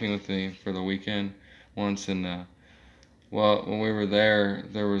camping with me for the weekend once, and well, when we were there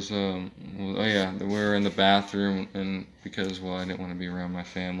was we were in the bathroom, and because I didn't want to be around my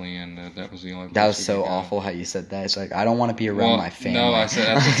family, and that was the only place That was we so could go. awful how you said that. It's like I don't want to be around my family. No, I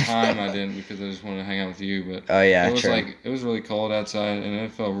said at the time I didn't because I just wanted to hang out with you. But oh yeah, it was true. like it was really cold outside, and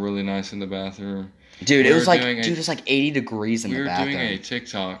it felt really nice in the bathroom. Dude, it was like 80 degrees in the bathroom. We were doing a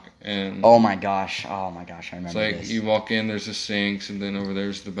TikTok, and oh my gosh, I remember it's like this. you walk in, there's the sinks, and then over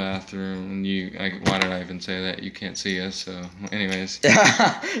there's the bathroom, and why did I even say that? You can't see us, so anyways.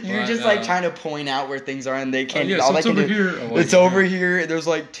 You're just like trying to point out where things are, and they can't. So it's over here. It's over here. There's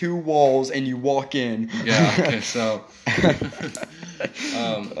like 2 walls, and you walk in. Yeah. Okay. So.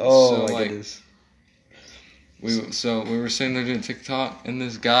 Oh my goodness. We were sitting there doing TikTok, and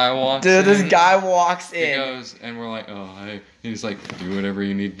this guy walks in. Dude, this guy walks in. He goes, and we're like, oh, hey. He's like, do whatever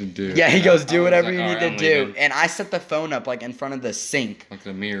you need to do. Yeah, he goes, do whatever you need to do. Leaving. And I set the phone up, like, in front of the sink. Like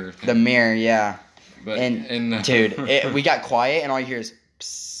the mirror thing. The mirror, yeah. But, dude, we got quiet, and all you hear is,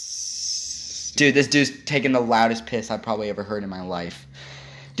 psst. Dude, this dude's taking the loudest piss I've probably ever heard in my life.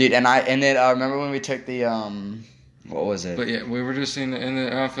 Dude, and then remember when we took the, what was it? But yeah, we were just in and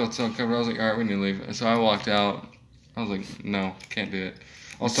then I felt so uncomfortable. I was like, all right, we need to leave. And so I walked out. I was like, no, can't do it.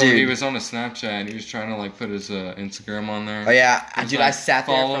 Also, dude. He was on a Snapchat, and he was trying to like put his Instagram on there. Oh yeah, dude, like, I sat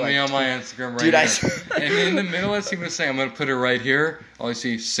there. Follow me on my Instagram right here. And in the middle, as he was saying, I'm gonna put it right here. All I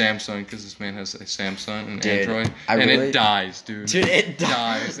see Samsung because this man has a Samsung and Android, it dies, dude. Dude, it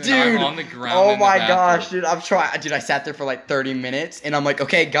dies. Dude, and I'm on the ground. Oh my gosh, dude, I'm trying. Dude, I sat there for like 30 minutes, and I'm like,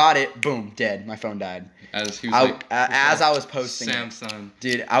 okay, got it. Boom, dead. My phone died. As he was as I was posting Samsung.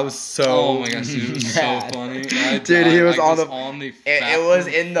 Dude, I was so oh my gosh, dude, it was so funny. Dude, he was on the it was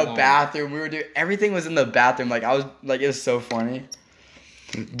in the bathroom. We were doing everything was in the bathroom. Like I was like it was so funny.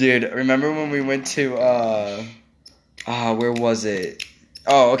 Dude, remember when we went to where was it?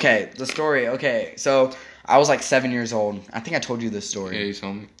 Oh, okay. The story. Okay. So, I was like 7 years old. I think I told you this story. Yeah, you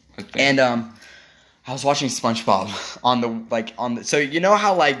told me. And I was watching SpongeBob on the so you know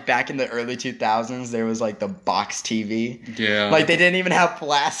how like back in the early 2000s there was like the box TV? Yeah. Like they didn't even have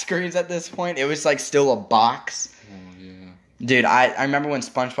flat screens at this point. It was like still a box. Oh yeah. Dude, I remember when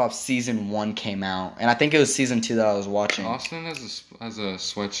SpongeBob season 1 came out, and I think it was season 2 that I was watching. Austin has a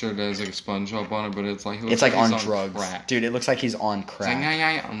sweatshirt that has like a SpongeBob on it, but it's like on drugs. Crack. Dude, it looks like he's on crack. It's like,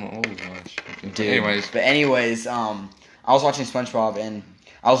 yeah. I'm like, oh gosh. Okay. Dude, but anyways, I was watching SpongeBob and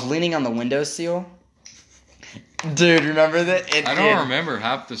I was leaning on the windowsill. Dude, remember that? I don't remember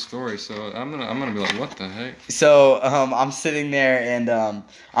half the story, so I'm gonna be like, what the heck? So I'm sitting there and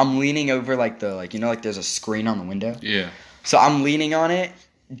I'm leaning over like there's a screen on the window. Yeah. So I'm leaning on it,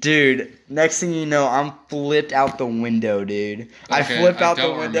 dude. Next thing you know, I'm flipped out the window, dude. Okay, I flipped out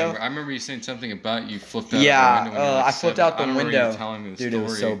the window. I remember you saying something about you flipped out the window. Yeah, I flipped out the window. You telling me the dude, story. It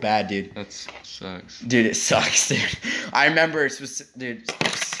was so bad, dude. That sucks. Dude, it sucks, dude. I remember dude.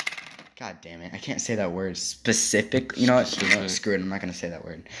 God damn it. I can't say that word. Specific. You know what? Screw it. I'm not going to say that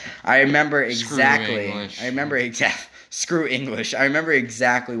word. I remember exactly. Screw English. I remember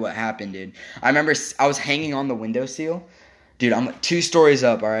exactly what happened, dude. I remember I was hanging on the windowsill. Dude, I'm 2 stories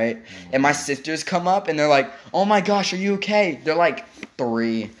up, all right? And my sisters come up, and they're like, oh, my gosh, are you okay? They're like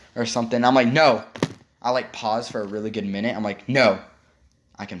 3 or something. I'm like, no. I like pause for a really good minute. I'm like, no.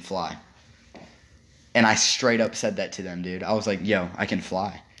 I can fly. And I straight up said that to them, dude. I was like, yo, I can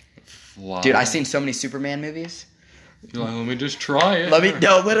fly. Fly. Dude, I've seen so many Superman movies. You're like, let me just try it.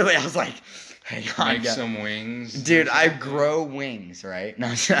 No, literally, I was like, hang on. Make some wings. Dude, I grow wings, right?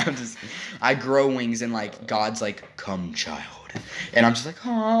 No, I grow wings and like God's like, come child. And I'm just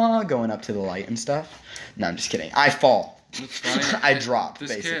like, going up to the light and stuff. No, I'm just kidding. I fall. It's funny. I drop,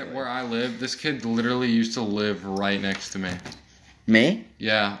 this basically. kid, where I live, this kid literally used to live right next to me. Me?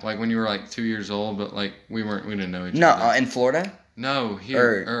 Yeah, like when you were like 2 years old, but like we didn't know each No, other. in Florida? No,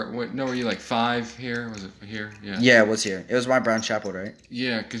 here. No, were you like 5 here? Was it here? Yeah. Yeah, it was here. It was my Brown Chapel, right?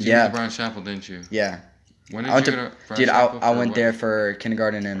 Yeah, because you went to Brown Chapel, didn't you? Yeah. When did you go to Brown Chapel? I went there for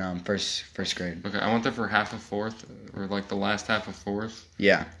kindergarten and first grade. Okay, I went there for half of 4th, or like the last half of 4th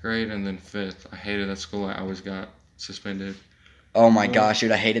Yeah. grade, and then 5th. I hated that school. I always got suspended. Oh my gosh,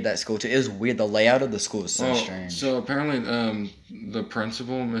 dude, I hated that school too. It was weird. The layout of the school was so strange. So apparently, the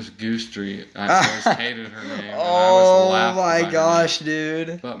principal, Miss Goostrey, I always hated her name. And Oh I my gosh,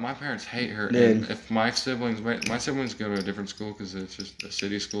 dude. But my parents hate her. Dude. And if my siblings go to a different school because it's just a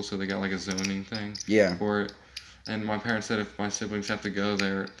city school, so they got like a zoning thing Yeah. for it. And my parents said if my siblings have to go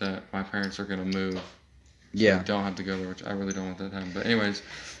there, that my parents are gonna move. Yeah. So don't have to go there, which I really don't want that to happen. But anyways,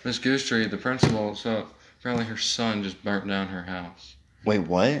 Miss Goostrey, the principal, so apparently her son just burnt down her house. Wait,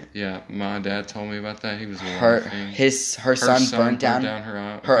 what? Yeah, my dad told me about that. He was Her son burnt down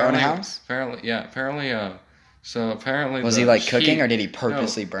her own house? Apparently, apparently was he like cooking or did he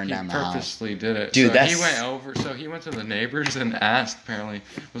purposely burn down the house? He purposely did it. Dude, he went to the neighbors and asked,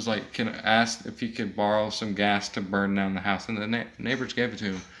 asked if he could borrow some gas to burn down the house, and the neighbors gave it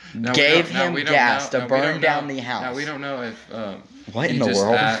to him. Gave him gas to burn down the house. Now we don't know if what in the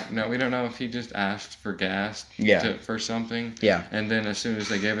world? We don't know if he just asked for gas for something. Yeah. And then as soon as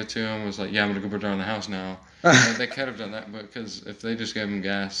they gave it to him, was like, yeah, I'm gonna go burn down the house now. And they could have done that, but because if they just gave him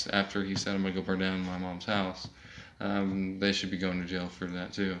gas after he said I'm gonna go burn down my mom's house, they should be going to jail for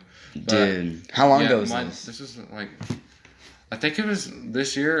that too. But, dude, how long ago was this? This is like, I think it was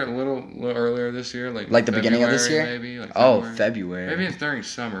this year, a little earlier this year, like the beginning of this year, maybe. Like February. Maybe it's during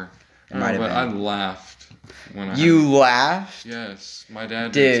summer. It might have been. I laughed when I. You laughed? Yes, my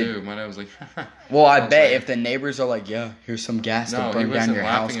dad did too. My dad was like. Well, I bet if the neighbors are like, yeah, here's some gas to burn down your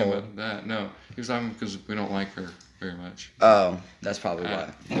household. About that. No, he was laughing because we don't like her very much. Oh, that's probably why.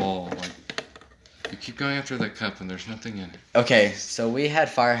 All like, you keep going after that cup and there's nothing in it. Okay, so we had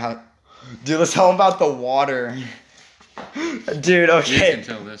Firehouse. Dude, let's tell them about the water. Dude, okay. You can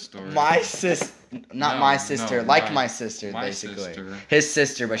tell this story. My sister, my sister, my sister, my basically. Sister. His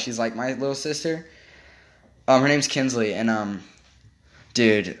sister, but she's like my little sister. Her name's Kinsley, and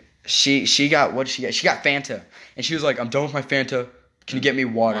dude, she got what did she get? She got Fanta, and she was like, I'm done with my Fanta. Can you get me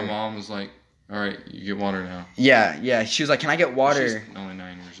water? My mom was like, all right, you get water now. Yeah. She was like, can I get water? She's only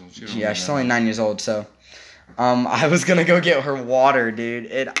 9 years old. She's only 9 years old, so. I was gonna go get her water, dude.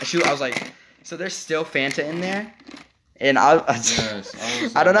 I was like, so there's still Fanta in there? And I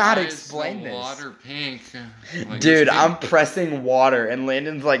don't know how to explain this. Water pink. Like, dude, I'm pressing water, and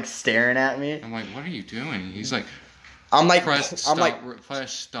Landon's like staring at me. I'm like, what are you doing? He's like,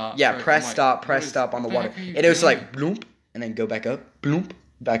 press stop. Yeah, press stop on the water. And it was like, bloop, and then go back up, bloop,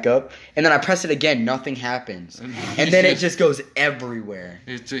 back up. And then I press it again, nothing happens. And then it just goes everywhere.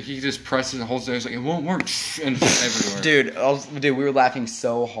 He just presses and holds it, it's like, it won't work. And it's everywhere. Dude, we were laughing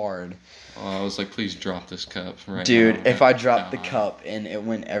so hard. I was like, please drop this cup right now. Dude, if I dropped the cup and it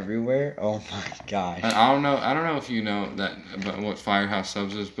went everywhere, oh my gosh. I don't know if you know that about what Firehouse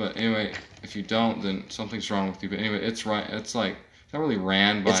Subs is, but anyway, if you don't, then something's wrong with you. But anyway, it's right. It's like it's not really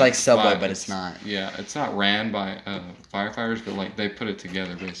ran by. It's like Subway, but it's not. Yeah, it's not ran by firefighters, but like they put it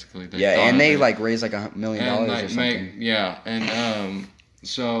together basically. They like raised like $1 million or something.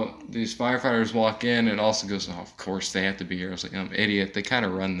 So these firefighters walk in and also goes, oh, of course they have to be here. I was like, I'm an idiot. They kind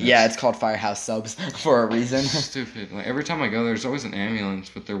of run this. Yeah, it's called Firehouse Subs for a reason. Stupid. Like every time I go, there's always an ambulance,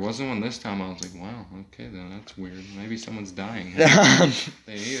 but there wasn't one this time. I was like, wow, okay then, that's weird. Maybe someone's dying. They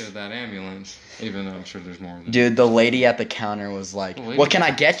needed that ambulance, even though I'm sure there's more. Dude, the lady at the counter was like, what can I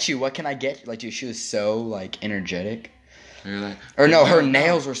get you? What can I get you? Like, dude, she was so like energetic. Her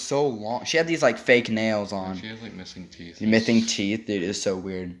nails were so long. She had these like fake nails on. She has like missing teeth. Missing teeth, dude, is so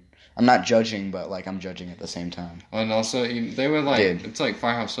weird. I'm not judging, but like I'm judging at the same time. And also, they would like it's like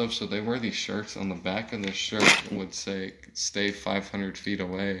Firehouse Subs, so they wear these shirts. On the back of the shirt would say "Stay 500 feet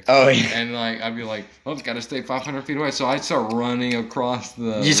away." Oh yeah. And like I'd be like, "Oh, gotta stay 500 feet away." So I'd start running across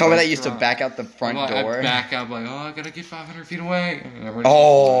the. You told me that you used to back out the front door. I'd back out like, "Oh, I gotta get 500 feet away."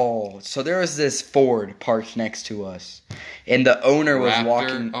 Oh, so there was this Ford parked next to us, and the owner was Raptor.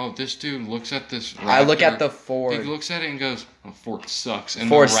 walking. Oh, this dude looks at this Raptor. I look at the Ford. He looks at it and goes, "Oh, Ford sucks." And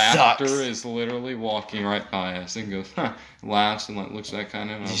Ford the Raptor sucks. is literally walking right by us and goes, huh, laughs and like looks at that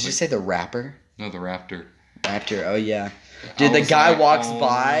kind of. Did you just say the rapper? No, the Raptor. Raptor. Oh yeah. Dude, the guy walks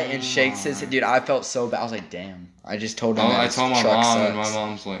by and shakes his. Dude, I felt so bad. I was like, damn. I just told him. I his told my truck mom, sucks. and my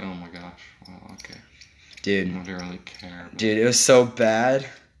mom's like, "Oh my gosh, well, okay." Dude. I don't really care. Dude, it was so bad.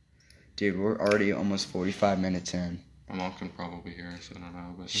 Dude, we're already almost 45 minutes in. My mom can probably hear us. I don't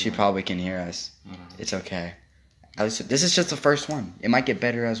know, but She probably can hear us. I don't know. It's okay. At least this is just the first one. It might get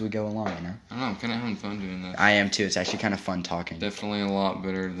better as we go along, you know? I don't know. I'm kind of having fun doing this. I am too. It's actually kind of fun talking. Definitely a lot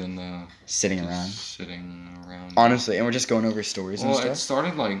better than Sitting just around. Sitting around. Honestly, and we're just going over stories and Well, stuff. it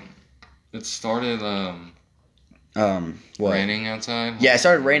started What? raining outside. Yeah, it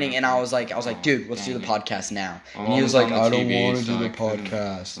started raining, and I was like, dude, let's do the podcast now. My And he mom was was like, on the I don't TV, want to so do I the couldn't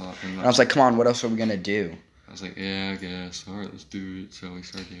podcast. stop And I was like, come on, what else are we gonna do? I was like, yeah, I guess. All right, let's do it. So we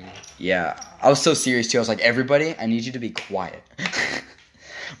started doing it. Yeah, I was so serious too. I was like, everybody, I need you to be quiet.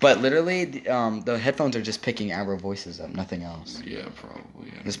 But literally, the headphones are just picking our voices up, nothing else. Yeah, probably.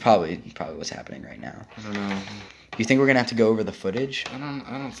 Yeah. That's probably what's happening right now. I don't know. You think we're gonna have to go over the footage? I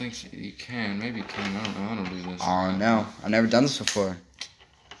don't think so. You can. Maybe you can. I don't know. I don't do this. Oh no, I've never done this before.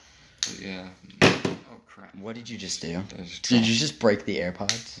 But yeah. Oh crap. What did you just do? I just Did you just break the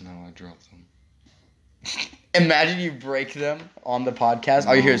AirPods? No, I dropped them. Imagine you break them on the podcast.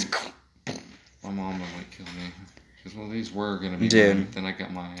 All you hear is. My mom would like kill me. Because, well, these were going to be Dude. moved. Then I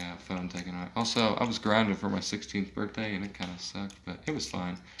got my phone taken away. Also, I was grounded for my 16th birthday, and it kind of sucked, but it was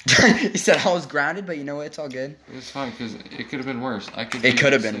fine. He said I was grounded, but you know what? It's all good. It was fine, because it could have been worse. It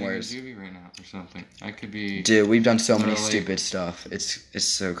could have been worse. Juvie right now or something. I could be... Dude, we've done so many Literally. stupid stuff. It's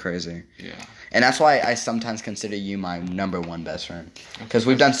so crazy. Yeah. And that's why I sometimes consider you my number one best friend. Because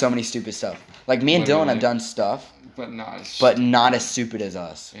we've done so many stupid stuff. Like, me and Dylan have Literally. done stuff, But not as... but not as stupid as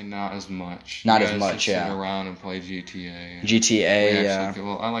us. And not as much. Not You as guys much, just sit yeah. around and play GTA. And GTA, we yeah. actually,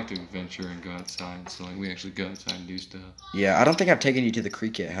 well, I like to venture and go outside, so like we actually go outside and do stuff. Yeah, I don't think I've taken you to the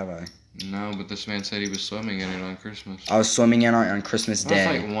creek yet, have I? No, but this man said he was swimming in it on Christmas. I was swimming in on Christmas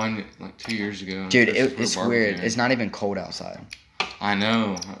That Day. was like 2 years ago. Dude, Christmas it's barbecue. weird. It's not even cold outside. I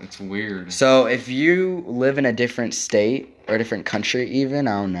know. It's weird. So if you live in a different state or a different country even,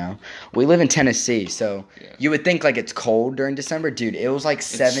 I don't know. We live in Tennessee, so Yeah. you would think like it's cold during December. Dude, it was like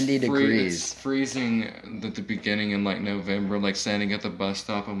 70 It's degrees. freezing at the beginning in like November, like standing at the bus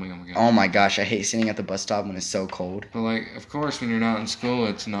stop. I'm like, oh my god. Oh my gosh, I hate sitting at the bus stop when it's so cold. But like, of course, when you're not in school,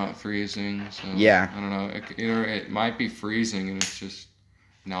 it's not freezing. So Yeah. I don't know. Either it might be freezing and it's just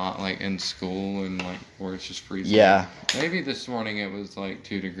not like in school and like, or it's just freezing. Yeah. Maybe this morning it was like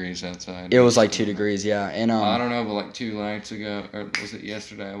 2 degrees outside. It was like 2 degrees, yeah. And I don't know, but like 2 nights ago, or was it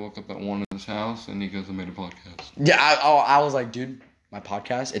yesterday? I woke up at 1 in his house and he goes, "I made a podcast." yeah, I was like, dude, my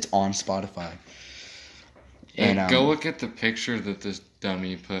podcast, it's on Spotify. And go look at the picture that this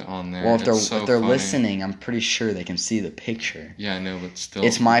dummy put on there. Well, if It's so they're funny. listening, I'm pretty sure they can see the picture. Yeah, I know, but still.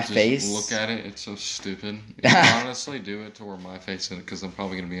 It's my just face. Look at it. It's so stupid. You can honestly do it to where my face in it, because I'm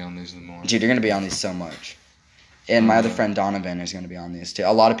probably going to be on these in the morning. Dude, you're gonna be on these so much. And my other friend Donovan is gonna be on these too.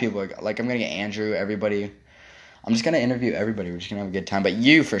 A lot of people are like, I'm gonna get Andrew, everybody. I'm just gonna interview everybody. We're just gonna have a good time. But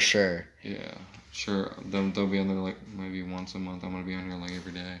you for sure. Yeah, sure. They'll be on there like maybe once a month. I'm going to be on here like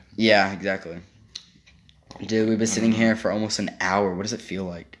every day. Yeah, exactly. Dude, we've been sitting here for almost an hour. What does it feel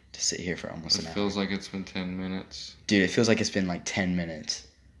like to sit here for almost It an hour? feels like it's been 10 minutes. Dude, it feels like it's been like 10 minutes,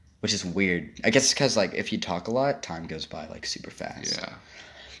 which is weird. I guess because like if you talk a lot, time goes by like super fast. Yeah.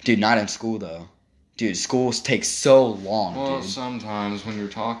 Dude, not in school though. Dude, schools take so long, Well, dude. sometimes when you're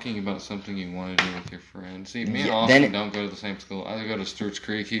talking about something you want to do with your friends. See, me and Yeah, Austin then- don't go to the same school. I go to Stewart's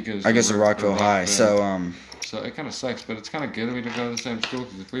Creek. He goes. I guess to Rockville High. So So it kind of sucks, but it's kind of good that we don't go to the same school.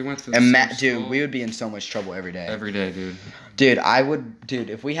 Because if we went to the and same dude, school, we would be in so much trouble every day. every day, dude. Dude,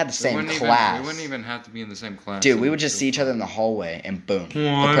 if we had the same class. We wouldn't even have to be in the same class. Dude, we would just see each other in the hallway and boom. The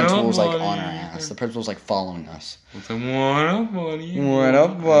What principal up, was like buddy? on our ass. The principal was like following us. What up, buddy? What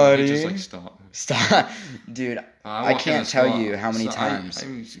up, And buddy? he just like stop. Stop. Dude, I walk can't into tell school, you how many times.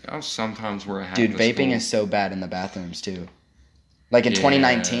 I was sometimes where I had Dude, to vaping school. is so bad in the bathrooms too. Like in Yeah.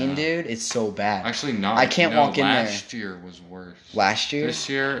 2019, dude, it's so bad. Actually, not. I can't walk in there. Last year was worse. Last year? This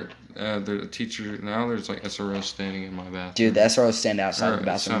year, the teacher now there's like SRO standing in my bathroom. Dude, the SROs stand outside Or the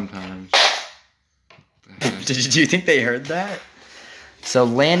bathroom. Sometimes. Do you think they heard that? So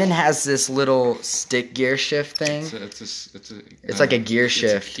Landon has this little stick gear shift thing. It's like a gear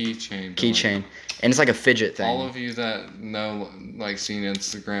shift. It's a keychain. Keychain. And it's like a fidget thing. All of you that know, like, seen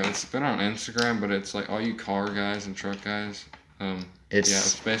Instagram, it's been on Instagram, but it's like all you car guys and truck guys. It's- yeah,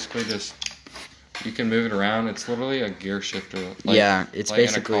 it's basically just You can move it around. It's literally a gear shifter. Like, yeah, it's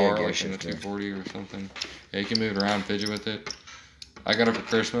basically in a car, a gear like shifter. in a 240 or something. Yeah, you can move it around, fidget with it. I got it for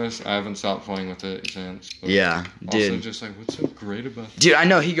Christmas. I haven't stopped playing with it since. Yeah, dude. Also, just like, what's so great about this? Dude, I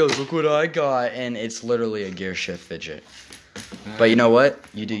know. He goes, look what I got. And it's literally a gear shift fidget. But you know what?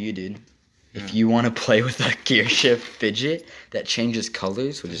 You do you, dude. Yeah. If you want to play with a gear shift fidget that changes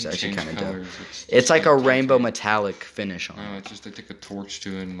colors, which is actually kind of dope. It's like a rainbow metallic finish on No, it. it's just they took a torch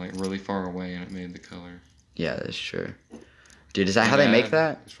to it and like really far away and it made the color. Yeah, that's true. Dude, is that how they make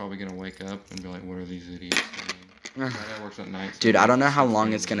that? It's probably gonna wake up and be like, what are these idiots doing? That works at night. Dude, I don't know how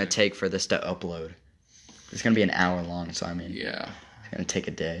long it's going to take for this to upload. It's going to be an hour long, so I mean, Yeah. it's going to take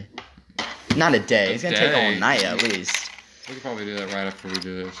a day. Not a day. It's going to take all night at least. We could probably do that right after we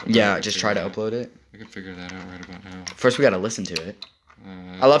do this. Yeah, just try to upload it. We could figure that out right about now. First, we got to listen to it.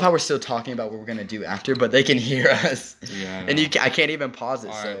 I love how we're still talking about what we're going to do after, but they can hear us. Yeah, And I can't even pause it,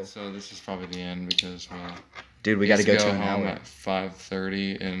 Alright, so this is probably the end because, well... Dude, we got to go to an home hour. at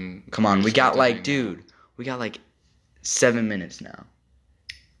 5:30 and... Come on, we got like 7 minutes now.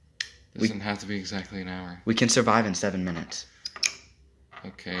 This doesn't have to be exactly an hour. We can survive in 7 minutes.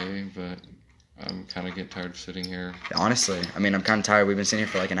 Okay, but I'm kind of getting tired of sitting here. Honestly, I mean, I'm kind of tired. We've been sitting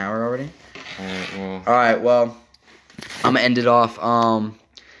here for like an hour already. Alright, well, I'm going to end it off.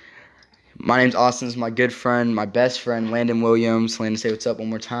 My name's Austin. This is my good friend, my best friend, Landon Williams. Landon, say what's up one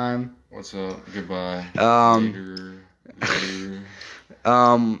more time. What's up? Goodbye. Later.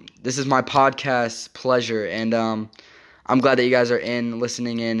 This is my podcast, Pleasure, and I'm glad that you guys are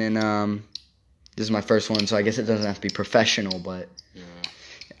listening in, and this is my first one, so I guess it doesn't have to be professional, but yeah.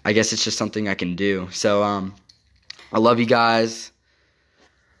 I guess it's just something I can do. So I love you guys,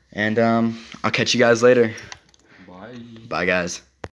 and I'll catch you guys later. Bye. Bye, guys.